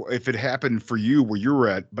if it happened for you where you were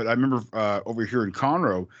at, but I remember over here in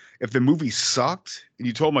Conroe, if the movie sucked and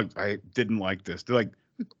you told them like I didn't like this, they're like,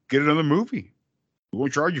 get another movie. We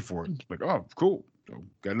won't charge you for it. Like, oh, cool. So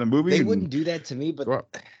got another movie. They wouldn't do that to me, but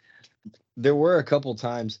there were a couple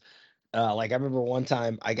times, like I remember one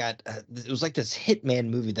time I got, it was like this Hitman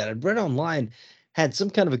movie that I'd read online, had some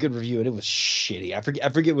kind of a good review, and it was shitty. I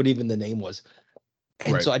forget what even the name was.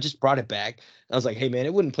 And so I just brought it back. I was like, hey man,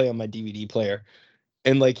 it wouldn't play on my DVD player.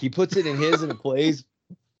 And like he puts it in his and it plays.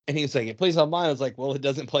 And he was like, it plays on mine. I was like, well, it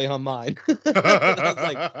doesn't play on mine.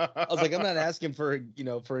 I was like, I'm not asking for,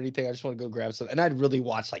 for anything. I just want to go grab something. And I'd really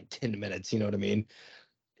watch like 10 minutes. You know what I mean?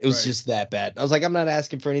 It was just that bad. I was like, I'm not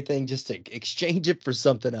asking for anything, just to exchange it for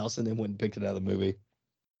something else. And then went and picked another movie.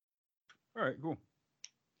 All right, cool.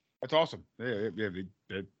 That's awesome. Yeah,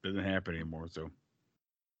 that doesn't happen anymore. So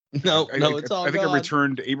no, it's all. I think I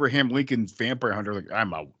returned Abraham Lincoln's Vampire Hunter. Like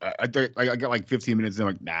I'm out. I got like 15 minutes and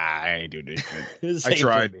I'm like, nah, I ain't doing this. I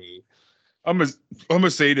tried. I'm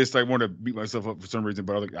a sadist. I want to beat myself up for some reason,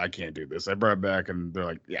 but I was like, I can't do this. I brought it back, and they're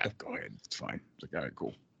like, yeah, go ahead, it's fine. It's like, all right,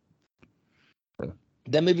 cool.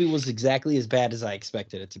 That movie was exactly as bad as I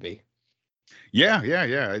expected it to be. Yeah,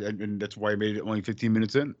 and that's why I made it only 15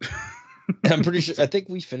 minutes in. I'm pretty sure. I think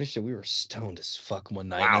we finished it. We were stoned as fuck one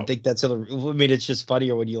night. Wow. I think that's it's just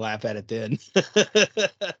funnier when you laugh at it then.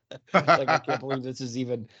 Like, I can't believe this is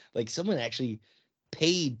even like someone actually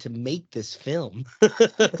paid to make this film.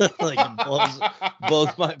 Like, it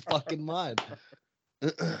blows my fucking mind.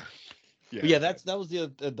 Yeah, that was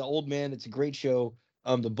the Old Man. It's a great show.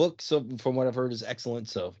 The book, so from what I've heard, is excellent.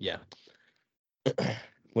 So yeah.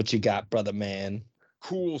 What you got, brother man?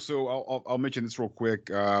 Cool. So I'll mention this real quick.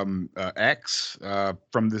 X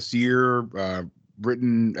from this year,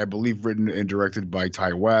 written and directed by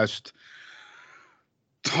Ty West.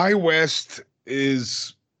 Ty West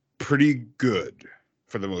is pretty good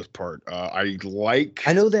for the most part. I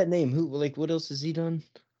know that name. What else has he done?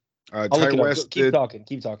 Ty West. Keep talking.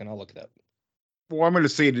 I'll look it up. Well, I'm going to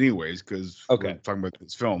say it anyways because we're talking about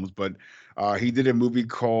his films. But he did a movie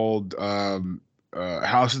called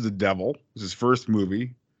House of the Devil. It was his first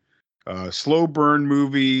movie. Slow burn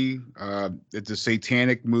movie. It's a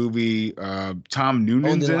satanic movie. Tom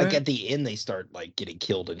Noonan's in it. At the end they start like getting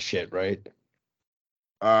killed and shit, right?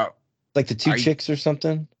 Like the two chicks or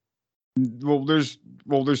something.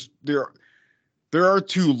 There are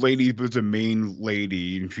two ladies, but it's a main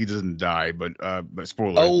lady, and she doesn't die. But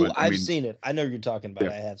spoiler. I've seen it. I know you're talking about.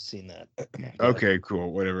 Yeah. I have seen that. Okay,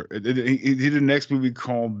 cool. Whatever. He did the next movie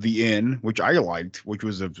called The Inn, which I liked, which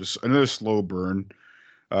was just another slow burn,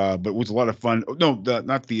 but it was a lot of fun. No,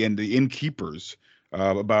 not The Inn. The Innkeepers.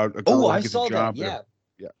 About a girl who gets a job. That.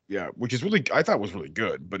 Yeah. Which is I thought was really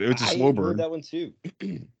good, but it's a slow burn. I heard that one too.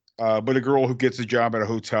 But a girl who gets a job at a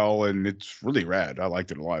hotel, and it's really rad. I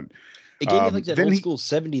liked it a lot. It gave me like that old school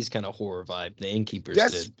 70s kind of horror vibe. The Innkeepers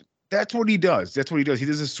did. That's what he does. He does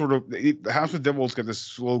this sort of the House of the Devil's got this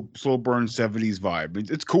slow burn 70s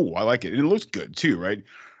vibe. It's cool. I like it, and it looks good too, right?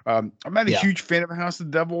 I'm not a huge fan of House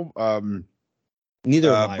of the Devil.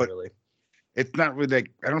 Neither am I, really. It's not really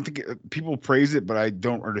like I don't think people praise it, but I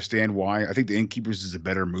don't understand why. I think The Innkeepers is a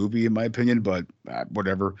better movie in my opinion, but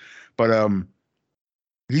whatever. But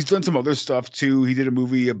he's done some other stuff too. He did a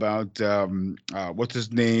movie about what's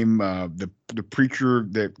his name? The preacher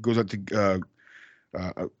that goes out to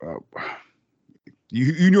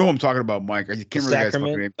you know who I'm talking about, Mike. I can't remember his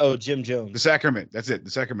fucking name. Oh, Jim Jones. The Sacrament. That's it.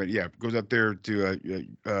 The Sacrament. Yeah, goes out there to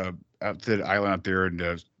out to the island out there, and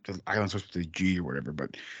the island's supposed to be G or whatever.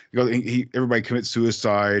 But everybody commits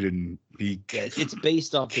suicide, and it's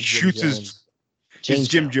based off the shoots Jim Jones. It's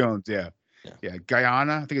Jim Jones. Yeah,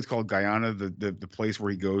 Guyana. I think it's called Guyana, the place where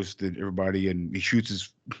he goes to everybody, and he shoots his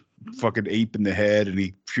fucking ape in the head, and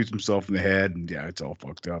he shoots himself in the head, and yeah, it's all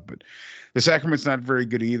fucked up. But The Sacrament's not very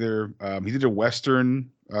good either. He did a Western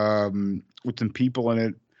with some people in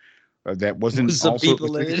it that wasn't also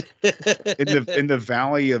in the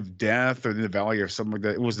Valley of Death or in the Valley or something like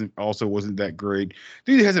that. It wasn't that great.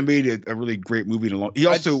 Dude hasn't made a really great movie in a long. He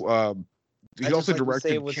also directed.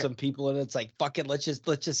 Say it with some people, and it's like, fuck it, let's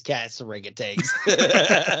just cast some orangutans.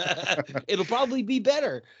 It'll probably be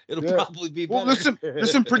better. Probably be better. Well,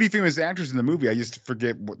 there's some pretty famous actors in the movie. I just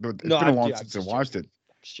forget. It's been a long since I watched it.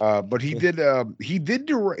 But he did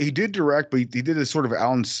direct, but he did a sort of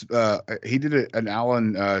an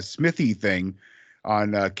Alan Smithy thing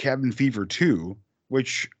on Cabin Fever 2,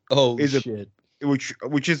 which is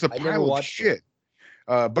a pile of shit.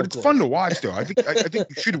 But it's fun to watch, though. I think you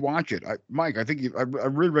should watch it, Mike. I think I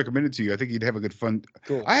really recommend it to you. I think you'd have a good fun.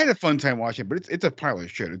 Cool. I had a fun time watching it, but it's a pile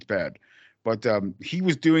of shit. It's bad. But he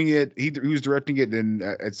was doing it. He was directing it, and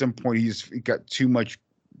at some point he got too much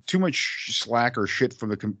slack or shit from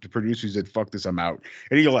the producers. He said, "Fuck this, I'm out,"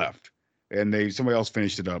 and he left. And somebody else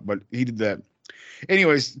finished it up, but he did that.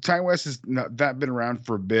 Anyways, Ty West has not been around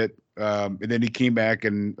for a bit, and then he came back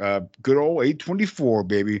and good old A24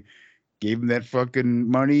 baby. Gave him that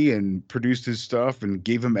fucking money and produced his stuff and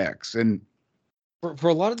gave him X. And for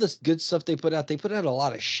a lot of this good stuff they put out a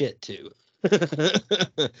lot of shit too. But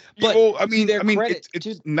I mean,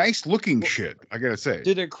 it's nice looking shit. I gotta say,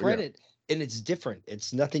 to their credit, and it's different.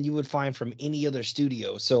 It's nothing you would find from any other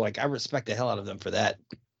studio. So like I respect the hell out of them for that.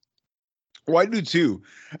 Well, I do too,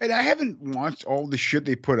 and I haven't watched all the shit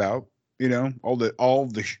they put out. You know, all the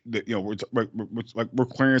you know, we're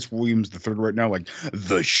Clarence Williams the third right now, like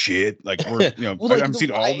the shit. Like we're well, I haven't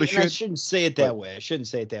seen all the shit. I shouldn't say it that way. I shouldn't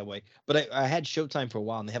say it that way. But I had Showtime for a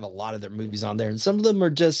while, and they have a lot of their movies on there, and some of them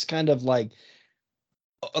are just kind of like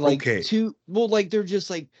Okay. they're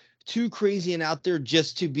just like too crazy and out there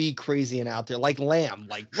just to be crazy and out there, like Lamb.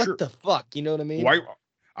 Like what Sure. the fuck, you know what I mean? Why?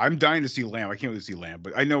 I'm dying to see Lamb. I can't wait to see Lamb,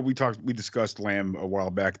 but I know we discussed Lamb a while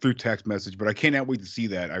back through text message, but I cannot wait to see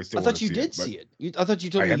that. I thought you did see it. I thought you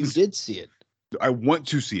told me you did see it. I want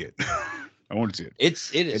to see it. I want to see it.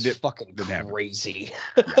 It is fucking didn't crazy.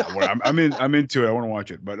 Yeah, well, I'm into it. I want to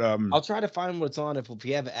watch it, but I'll try to find what's on. If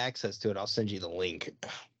you have access to it, I'll send you the link.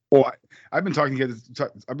 Well, I've been talking to you guys.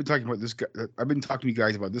 I've been talking about this guy. I've been talking to you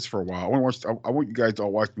guys about this for a while. I want you guys to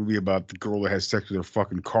all watch the movie about the girl that has sex with her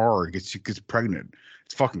fucking car and gets pregnant.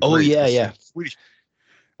 It's fucking. Oh great. yeah. Swedish.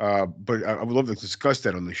 But I would love to discuss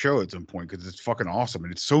that on the show at some point because it's fucking awesome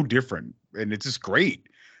and it's so different and it's just great.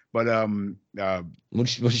 But was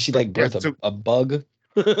she like birth a bug?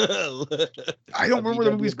 I don't remember what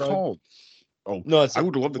the movie's called. Oh no, I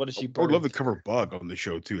would love to cover Bug on the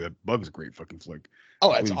show too. That Bug's a great fucking flick.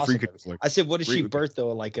 Oh, that's awesome. I said, what does she birth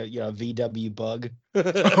though? Like a VW bug?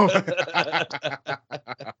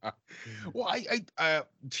 Well,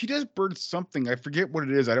 she does birth something. I forget what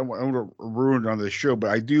it is. I don't want to ruin it on the show, but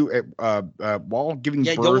I do. While giving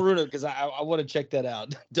birth. Don't ruin it because I want to check that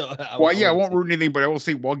out. I won't ruin anything, but I will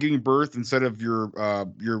say while giving birth, instead of your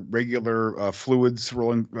regular fluids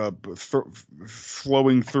flowing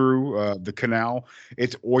through the canal,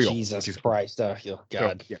 it's oil. Jesus Christ! Oh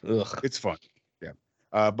God! So, yeah, it's fun.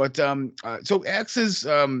 But so X is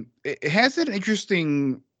it has an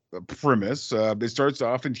interesting premise. It starts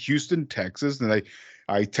off in Houston, Texas, and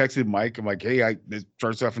I texted Mike. I'm like, hey, it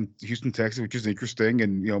starts off in Houston, Texas, which is interesting.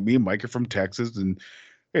 And me and Mike are from Texas, and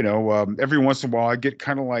every once in a while I get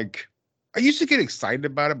kind of like I used to get excited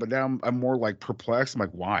about it, but now I'm more like perplexed. I'm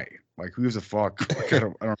like, why? Like, who gives a fuck? Like, I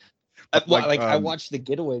don't. I watched The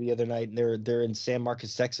Getaway the other night, and they're in San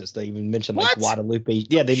Marcos, Texas. They even mentioned like Guadalupe.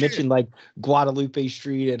 Yeah, they mentioned like Guadalupe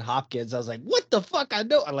Street and Hopkins. I was like, what the fuck? I'm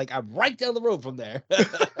right down the road from there.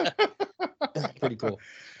 Pretty cool.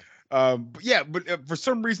 But for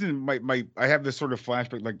some reason, I have this sort of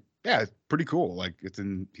flashback. Like, yeah, it's pretty cool. Like, it's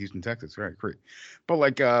in Houston, Texas. Right, great. But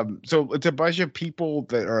like, so it's a bunch of people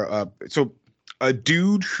that are a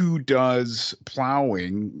dude who does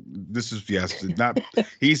plowing. This is not.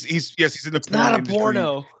 He's in the. It's not a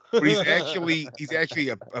porno. But he's actually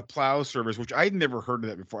a plow service, which I'd never heard of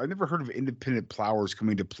that before. I never heard of independent plowers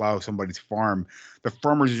coming to plow somebody's farm. The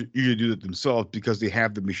farmers usually do that themselves because they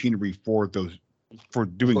have the machinery for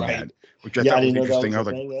doing that, which I thought was interesting. I was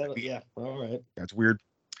like, yeah, all right, that's weird.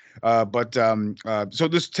 So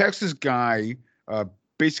this Texas guy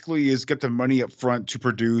basically has got the money up front to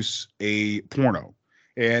produce a porno,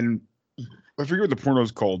 and I forget what the porno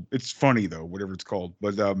is called. It's funny though, whatever it's called.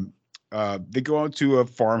 But they go out to a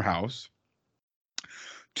farmhouse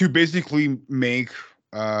to basically make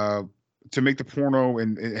the porno,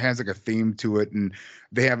 and it has like a theme to it, and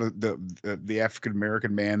they have the African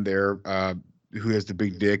American man there who has the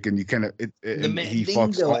big dick, and you kind of he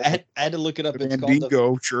fucks. I had to look it up. It's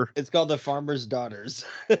Mandingo, sure. It's called The Farmer's Daughters.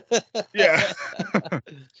 Yeah, and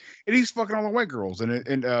he's fucking all the white girls, and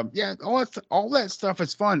all that stuff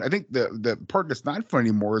is fun. I think the part that's not fun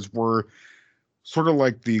anymore is where sort of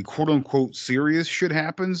like the quote unquote serious shit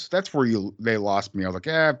happens. That's where they lost me. I was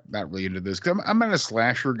like, not really into this because I'm not a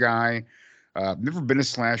slasher guy. Never been a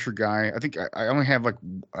slasher guy. I think I only have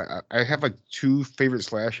I have like two favorite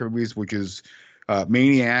slasher movies, which is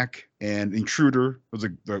Maniac and Intruder. Those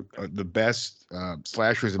are the best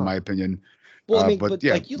slashers in my opinion. Well, I mean, but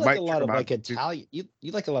yeah, like you like a lot of like Italian. You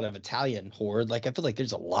like a lot of Italian horror. Like I feel like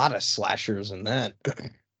there's a lot of slashers in that.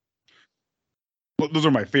 Well, those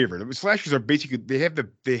are my favorite. I mean, slashers are basically they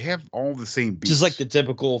have all the same beats. Just like the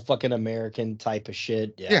typical fucking American type of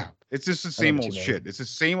shit. Yeah. It's just the same old shit. It's the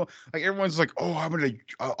same. Like everyone's like, oh, I'm gonna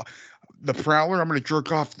the Prowler. I'm gonna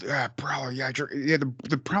jerk off. Prowler. Yeah,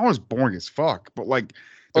 the Prowler's boring as fuck. But like,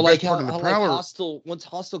 the best part of the Prowler. Like once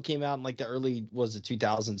Hostel came out in like the early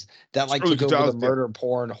 2000s, that like took over the murder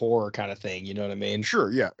porn horror kind of thing. You know what I mean? Sure.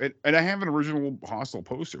 Yeah. And I have an original Hostel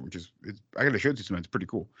poster, which is I gotta show it to you tonight. It's pretty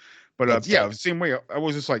cool. But the same way I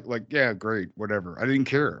was just like yeah, great, whatever. I didn't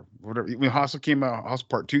care. Whatever. When Hostel came out, Hostel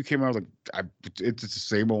Part 2 came out, I was like, it's the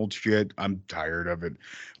same old shit. I'm tired of it.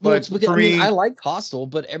 But for me, I like Hostel,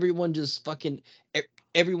 but everyone just fucking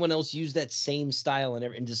everyone else used that same style,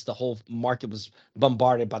 and just the whole market was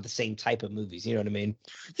bombarded by the same type of movies. You know what I mean?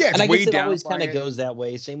 Yeah, it's and I way guess it down always by kind of it. goes that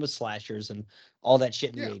way. Same with slashers and all that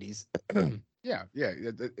shit in the 80s. Yeah.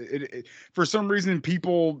 For some reason,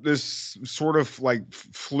 people this sort of like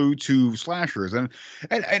flew to slashers, and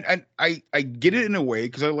I get it in a way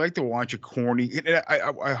because I like to watch a corny. And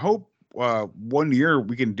I hope 1 year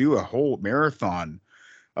we can do a whole marathon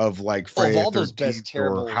of like Friday all the those best 13th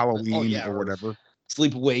terrible or Halloween or whatever.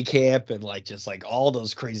 Sleepaway Camp and like just like all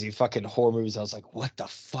those crazy fucking horror movies. I was like, what the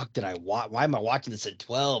fuck did I watch? Why am I watching this at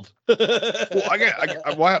 12? Well,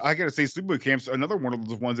 I gotta say, Sleepaway Camp's another one of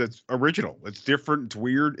the ones that's original. It's different. It's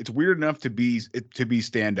weird. It's weird enough to be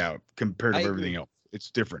standout compared to everything else. It's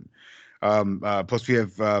different. Plus, we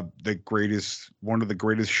have one of the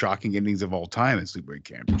greatest shocking endings of all time in Sleepaway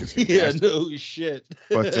Camp. Which is fantastic. No shit.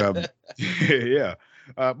 But yeah.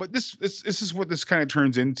 But this is what this kind of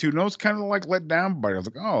turns into. No, it's kind of like let down by it. I was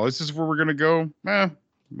like, oh, this is where we're gonna go.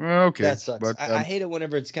 Okay. That sucks. But, I hate it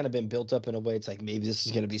whenever it's kind of been built up in a way. It's like maybe this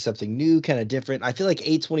is going to be something new, kind of different. I feel like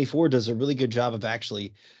A24 does a really good job of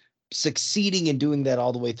actually succeeding in doing that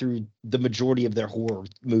all the way through the majority of their horror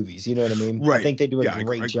movies. You know what I mean? Right. I think they do a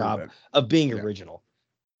great job of being original.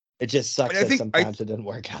 It just sucks that sometimes it doesn't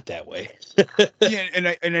work out that way. Yeah, and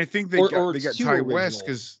I think they got Ty West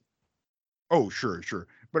because. Oh, sure.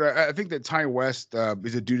 But I think that Ty West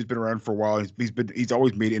is a dude who's been around for a while. He's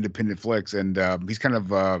always made independent flicks, and he's kind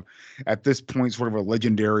of at this point sort of a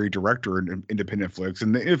legendary director in independent flicks.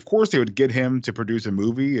 And of course, they would get him to produce a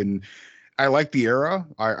movie, and I like the era.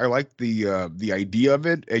 I like the idea of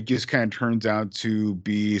it. It just kind of turns out to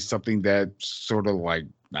be something that's sort of like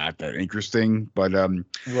not that interesting. But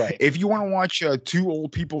right, if you want to watch two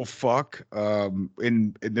old people fuck,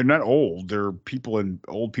 and they're not old, they're people in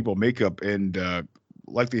old people makeup, and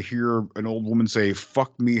like to hear an old woman say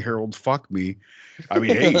 "fuck me, Harold, fuck me." I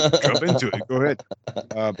mean, hey, jump into it. Go ahead.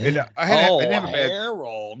 And I didn't have a bad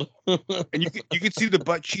Harold. And you can see the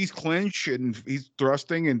butt cheeks clench, and he's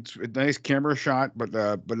thrusting, and a nice camera shot. But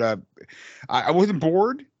I wasn't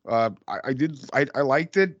bored. I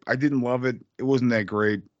liked it. I didn't love it. It wasn't that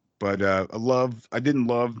great. But I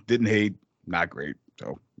didn't hate, not great.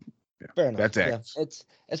 So yeah, fair enough. That's X. Yeah,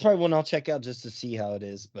 it's probably one I'll check out just to see how it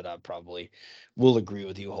is. But I probably will agree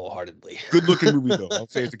with you wholeheartedly. Good looking movie though. I'll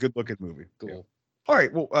say it's a good looking movie. Cool. Yeah. All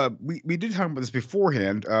right. Well, we did talk about this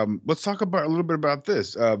beforehand. Let's talk about a little bit about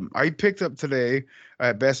this. I picked up today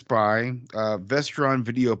at Best Buy. Vestron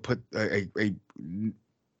Video put a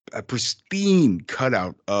pristine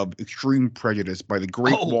cutout of Extreme Prejudice by the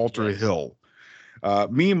great Walter Hill.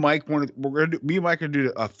 Me and Mike are gonna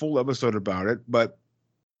do a full episode about it, but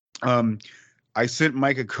I sent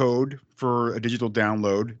Mike a code for a digital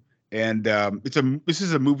download. And this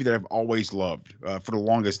is a movie that I've always loved for the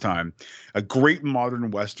longest time. A great modern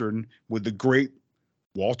Western with the great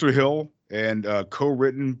Walter Hill and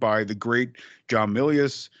co-written by the great John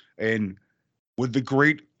Milius and with the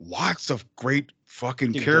great lots of great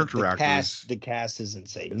fucking character actors. The cast is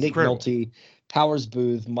insane. It's Nick incredible. Nolte, Powers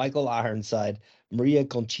Booth, Michael Ironside, Maria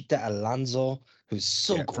Conchita Alonso, who's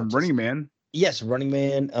so gorgeous. From Running Man. Yes, Running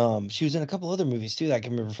Man. She was in a couple other movies too that I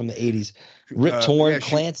can remember from the 80s. Rip Torn,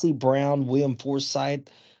 Clancy Brown, William Forsythe.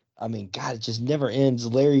 I mean, God, it just never ends.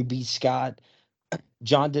 Larry B. Scott,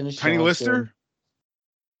 John Dennis Tiny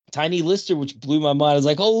Lister, which blew my mind. I was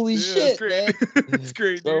like, holy shit, man. It's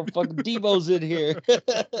great. So fucking Debo's in here.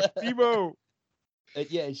 Debo.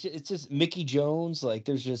 Yeah, it's just Mickey Jones. Like,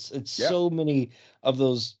 there's just so many of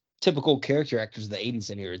those typical character actors of the 80s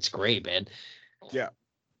in here. It's great, man. Yeah.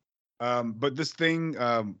 But this thing,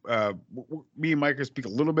 me and Mike will speak a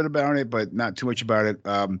little bit about it, but not too much about it.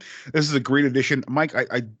 This is a great addition. Mike,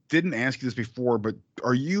 I didn't ask you this before, but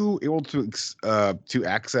are you able to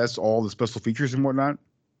access all the special features and whatnot?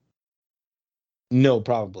 No,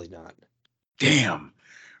 probably not. Damn.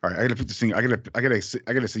 All right, I gotta put this thing. I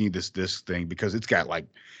gotta send you this thing because it's got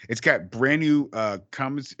brand new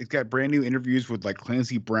comments. It's got brand new interviews with like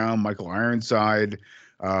Clancy Brown, Michael Ironside.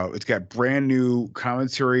 It's got brand new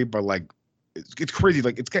commentary, but like it's crazy.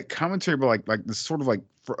 Like it's got commentary, but like this sort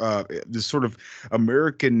of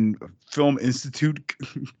American Film Institute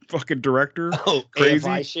fucking director. Oh, crazy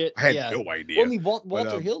AFI shit. I had no idea. Well, I mean,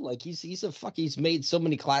 Walter Hill, like he's made so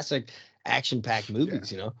many classic action-packed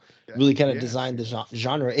movies. Really kind of designed the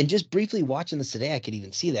genre. And just briefly watching this today, I could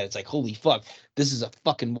even see that. It's like, holy fuck, this is a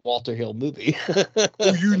fucking Walter Hill movie.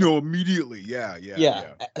 Oh, immediately. Yeah.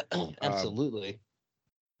 Absolutely.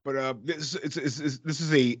 But this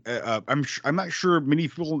is a I'm not sure many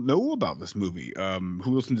people know about this movie who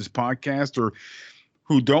listen to this podcast or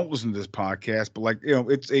who don't listen to this podcast, but like, you know,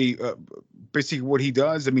 it's a basically what he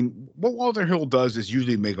does. I mean, what Walter Hill does is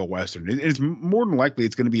usually make a Western. It's more than likely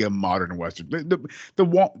it's going to be a modern Western.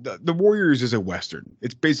 The Warriors is a Western.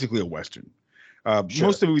 It's basically a Western. Sure.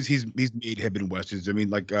 Most of the movies he's made have been Westerns. I mean,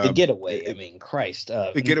 like The Getaway. I mean, Christ.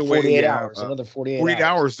 The Getaway. 48 yeah, hours. Another 48 48 hours.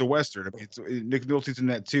 hours. The Western. I mean, it's, Nick Nolte's in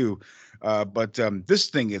that too. But this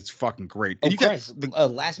thing is fucking great. Oh, And you Christ.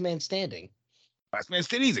 got Last Man Standing. Last Man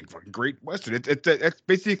Standing is a fucking great Western. That's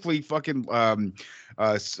basically fucking what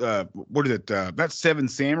is it? Not Seven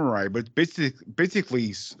Samurai, but it's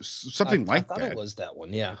basically something like that. I thought it was that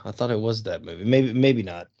one. Yeah, I thought it was that movie. Maybe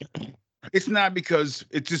not. It's not, because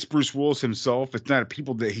it's just Bruce Willis himself. It's not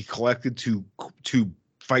people that he collected to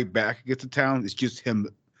fight back against the town. It's just him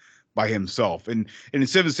by himself. And in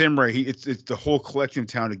Seven Samurai, it's the whole collection of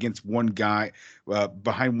town against one guy,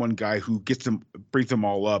 behind one guy who brings them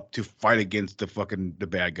all up to fight against the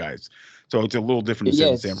bad guys. So it's a little different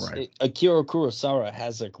than Seven Samurai. Akira Kurosawa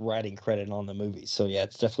has a writing credit on the movie, so yeah,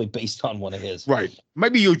 it's definitely based on one of his. Right,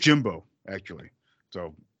 might be Yojimbo actually.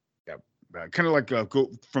 So yeah, kind of like go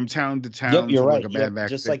from town to town. Yep, you're right. Like a Mad Max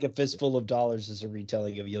just thing. like A Fistful of Dollars is a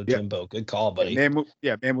retelling of Yojimbo. Yep. Good call, buddy. Man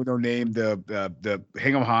with No Name, the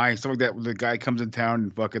Hang 'em High, stuff like that. Where the guy comes in town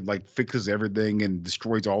and fucking like fixes everything and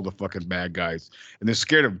destroys all the fucking bad guys, and they're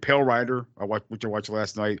scared of Pale Rider. Which I watched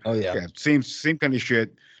last night. Oh yeah, same kind of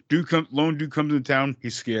shit. Lone dude comes into town.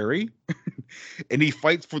 He's scary, and he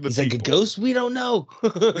fights for the He's people. like a ghost. We don't know.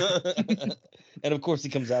 And of course, he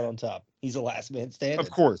comes out on top. He's the last man standing. Of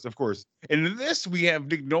course. And in this, we have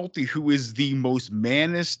Nick Nolte, who is the most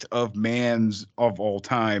manest of mans of all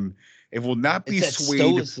time, and will not be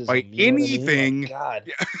swayed by anything. God.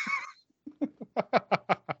 Yeah.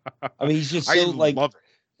 I mean, he's just so like.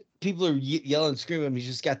 People are yelling, screaming. He's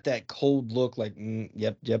just got that cold look, like,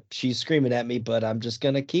 yep. She's screaming at me, but I'm just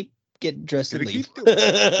gonna keep getting dressed and leave.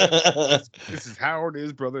 This is how it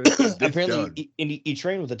is, brother. It's apparently, he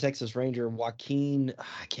trained with the Texas Ranger Joaquin.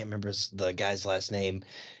 I can't remember the guy's last name,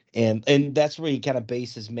 and that's where he kind of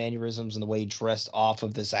based his mannerisms and the way he dressed off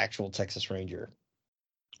of this actual Texas Ranger.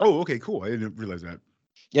 Oh, okay, cool. I didn't realize that.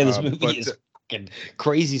 Yeah, this movie is fucking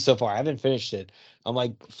crazy so far. I haven't finished it. I'm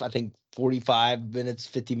like, I think 45 minutes,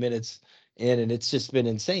 50 minutes in, and it's just been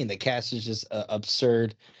insane. The cast is just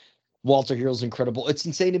absurd. Walter Hill's incredible. It's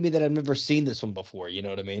insane to me that I've never seen this one before. You know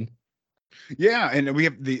what I mean? Yeah, and we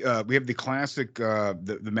have the classic,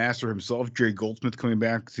 the master himself, Jerry Goldsmith, coming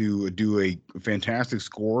back to do a fantastic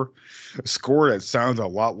score, a score that sounds a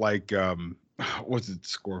lot like what's the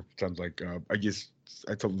score sounds like?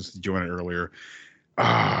 I told this to Joanna earlier.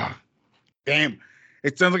 Damn.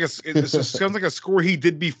 It sounds like it sounds like a score he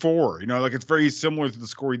did before. You know, like it's very similar to the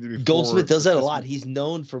score he did before. Goldsmith does that a lot. He's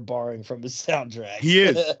known for borrowing from his soundtrack. He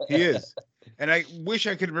is. And I wish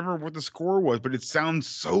I could remember what the score was, but it sounds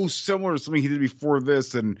so similar to something he did before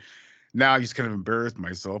this. And now I just kind of embarrassed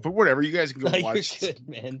myself. But whatever, you guys can go watch. You're good,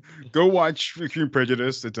 man. Go watch Extreme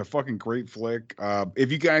Prejudice. It's a fucking great flick.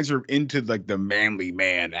 If you guys are into like the manly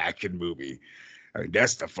man action movie. I mean,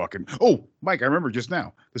 that's the fucking. Oh, Mike, I remember just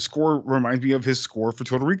now. The score reminds me of his score for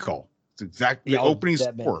Total Recall. It's exactly the opening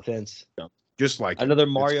score. Just like another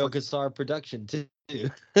Mario Kassar production too. Yeah,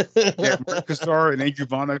 Mario Kassar and Andrew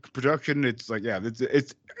Vonnegut production. It's like, yeah,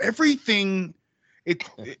 it's everything. It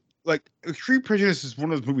like Extreme Prejudice is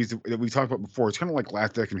one of those movies that we talked about before. It's kind of like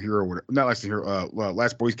Last Action Hero, or not Last Action Hero,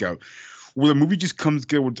 Last Boy Scout, where the movie just comes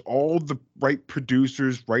together with all the right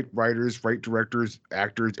producers, right writers, right directors,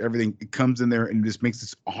 actors, everything. It comes in there and just makes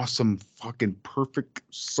this awesome, fucking perfect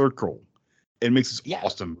circle. It makes this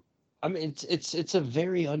awesome. I mean, it's a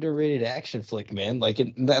very underrated action flick, man. Like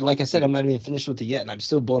I said, I'm not even finished with it yet, and I'm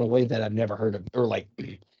still blown away that I've never heard of, or like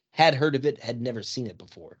had heard of it, had never seen it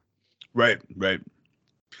before. Right.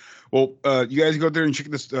 Well, you guys go out there and check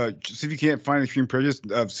this. See if you can't find Extreme Prejudice.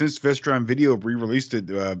 Since Vestron Video re-released it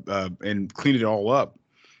and cleaned it all up,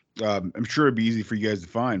 I'm sure it'd be easy for you guys to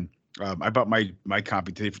find. I bought my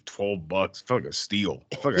copy today for $12. Felt like a steal.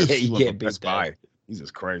 Felt like you can't beat Best Buy. Jesus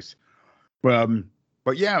Christ.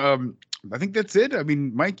 But yeah, I think that's it. I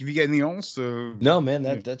mean, Mike, if you got anything else? No, man,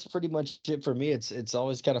 that's pretty much it for me. It's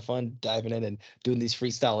always kind of fun diving in and doing these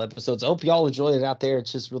freestyle episodes. I hope y'all enjoy it out there.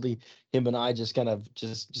 It's just really him and I just kind of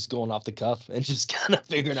just going off the cuff and just kind of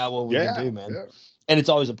figuring out what we can do, man. Yeah. And it's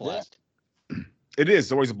always a blast. Yeah. It is.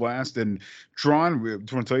 It's always a blast. And Tron, we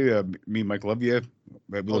just want to tell you, me and Mike love you.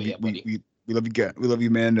 We love you. We love you. We love you,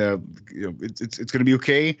 man. You know, it's gonna be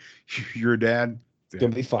okay. You're a dad. It's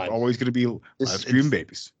gonna be fine. Always gonna be screaming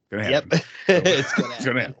babies. Gonna happen. Yep. It's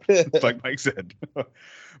gonna happen. Like Mike said.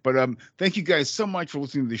 But thank you guys so much for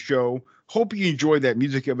listening to the show. Hope you enjoyed that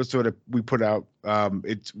music episode that we put out. I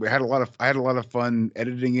had a lot of fun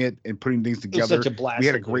editing it and putting things together. It was such a blast. We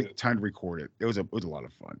had a great time to record it. It was a lot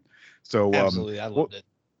of fun. So absolutely, I loved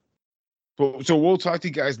it. So we'll talk to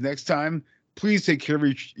you guys next time. Please take care of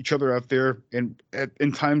each other out there. And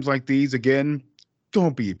in times like these, again,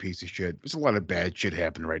 don't be a piece of shit. There's a lot of bad shit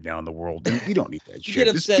happening right now in the world, and we don't need that shit. Get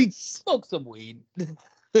upset. Smoke some weed.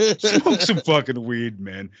 Smoke some fucking weed,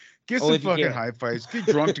 man. Get some if you fucking can. high fives. Get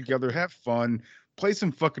drunk together. Have fun. Play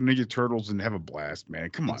some fucking Ninja Turtles and have a blast, man.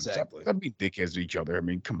 Come on. Exactly. Stop being dickheads to each other. I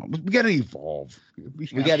mean, come on. We got to evolve. We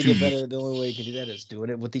got to get better. The only way you can do that is doing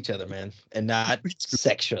it with each other, man, and not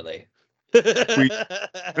sexually.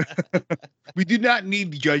 We do not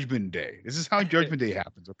need Judgment Day. This is how Judgment Day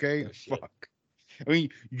happens, okay? Oh, fuck. I mean,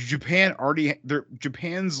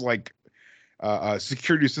 Japan's like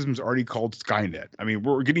security system's already called Skynet. I mean,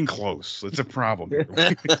 we're getting close. It's a problem here. We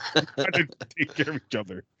gotta take care of each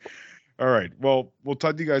other. All right. Well, we'll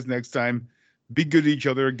talk to you guys next time. Be good to each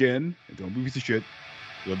other again. And don't be a piece of shit.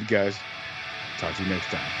 Love you guys. Talk to you next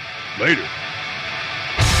time. Later.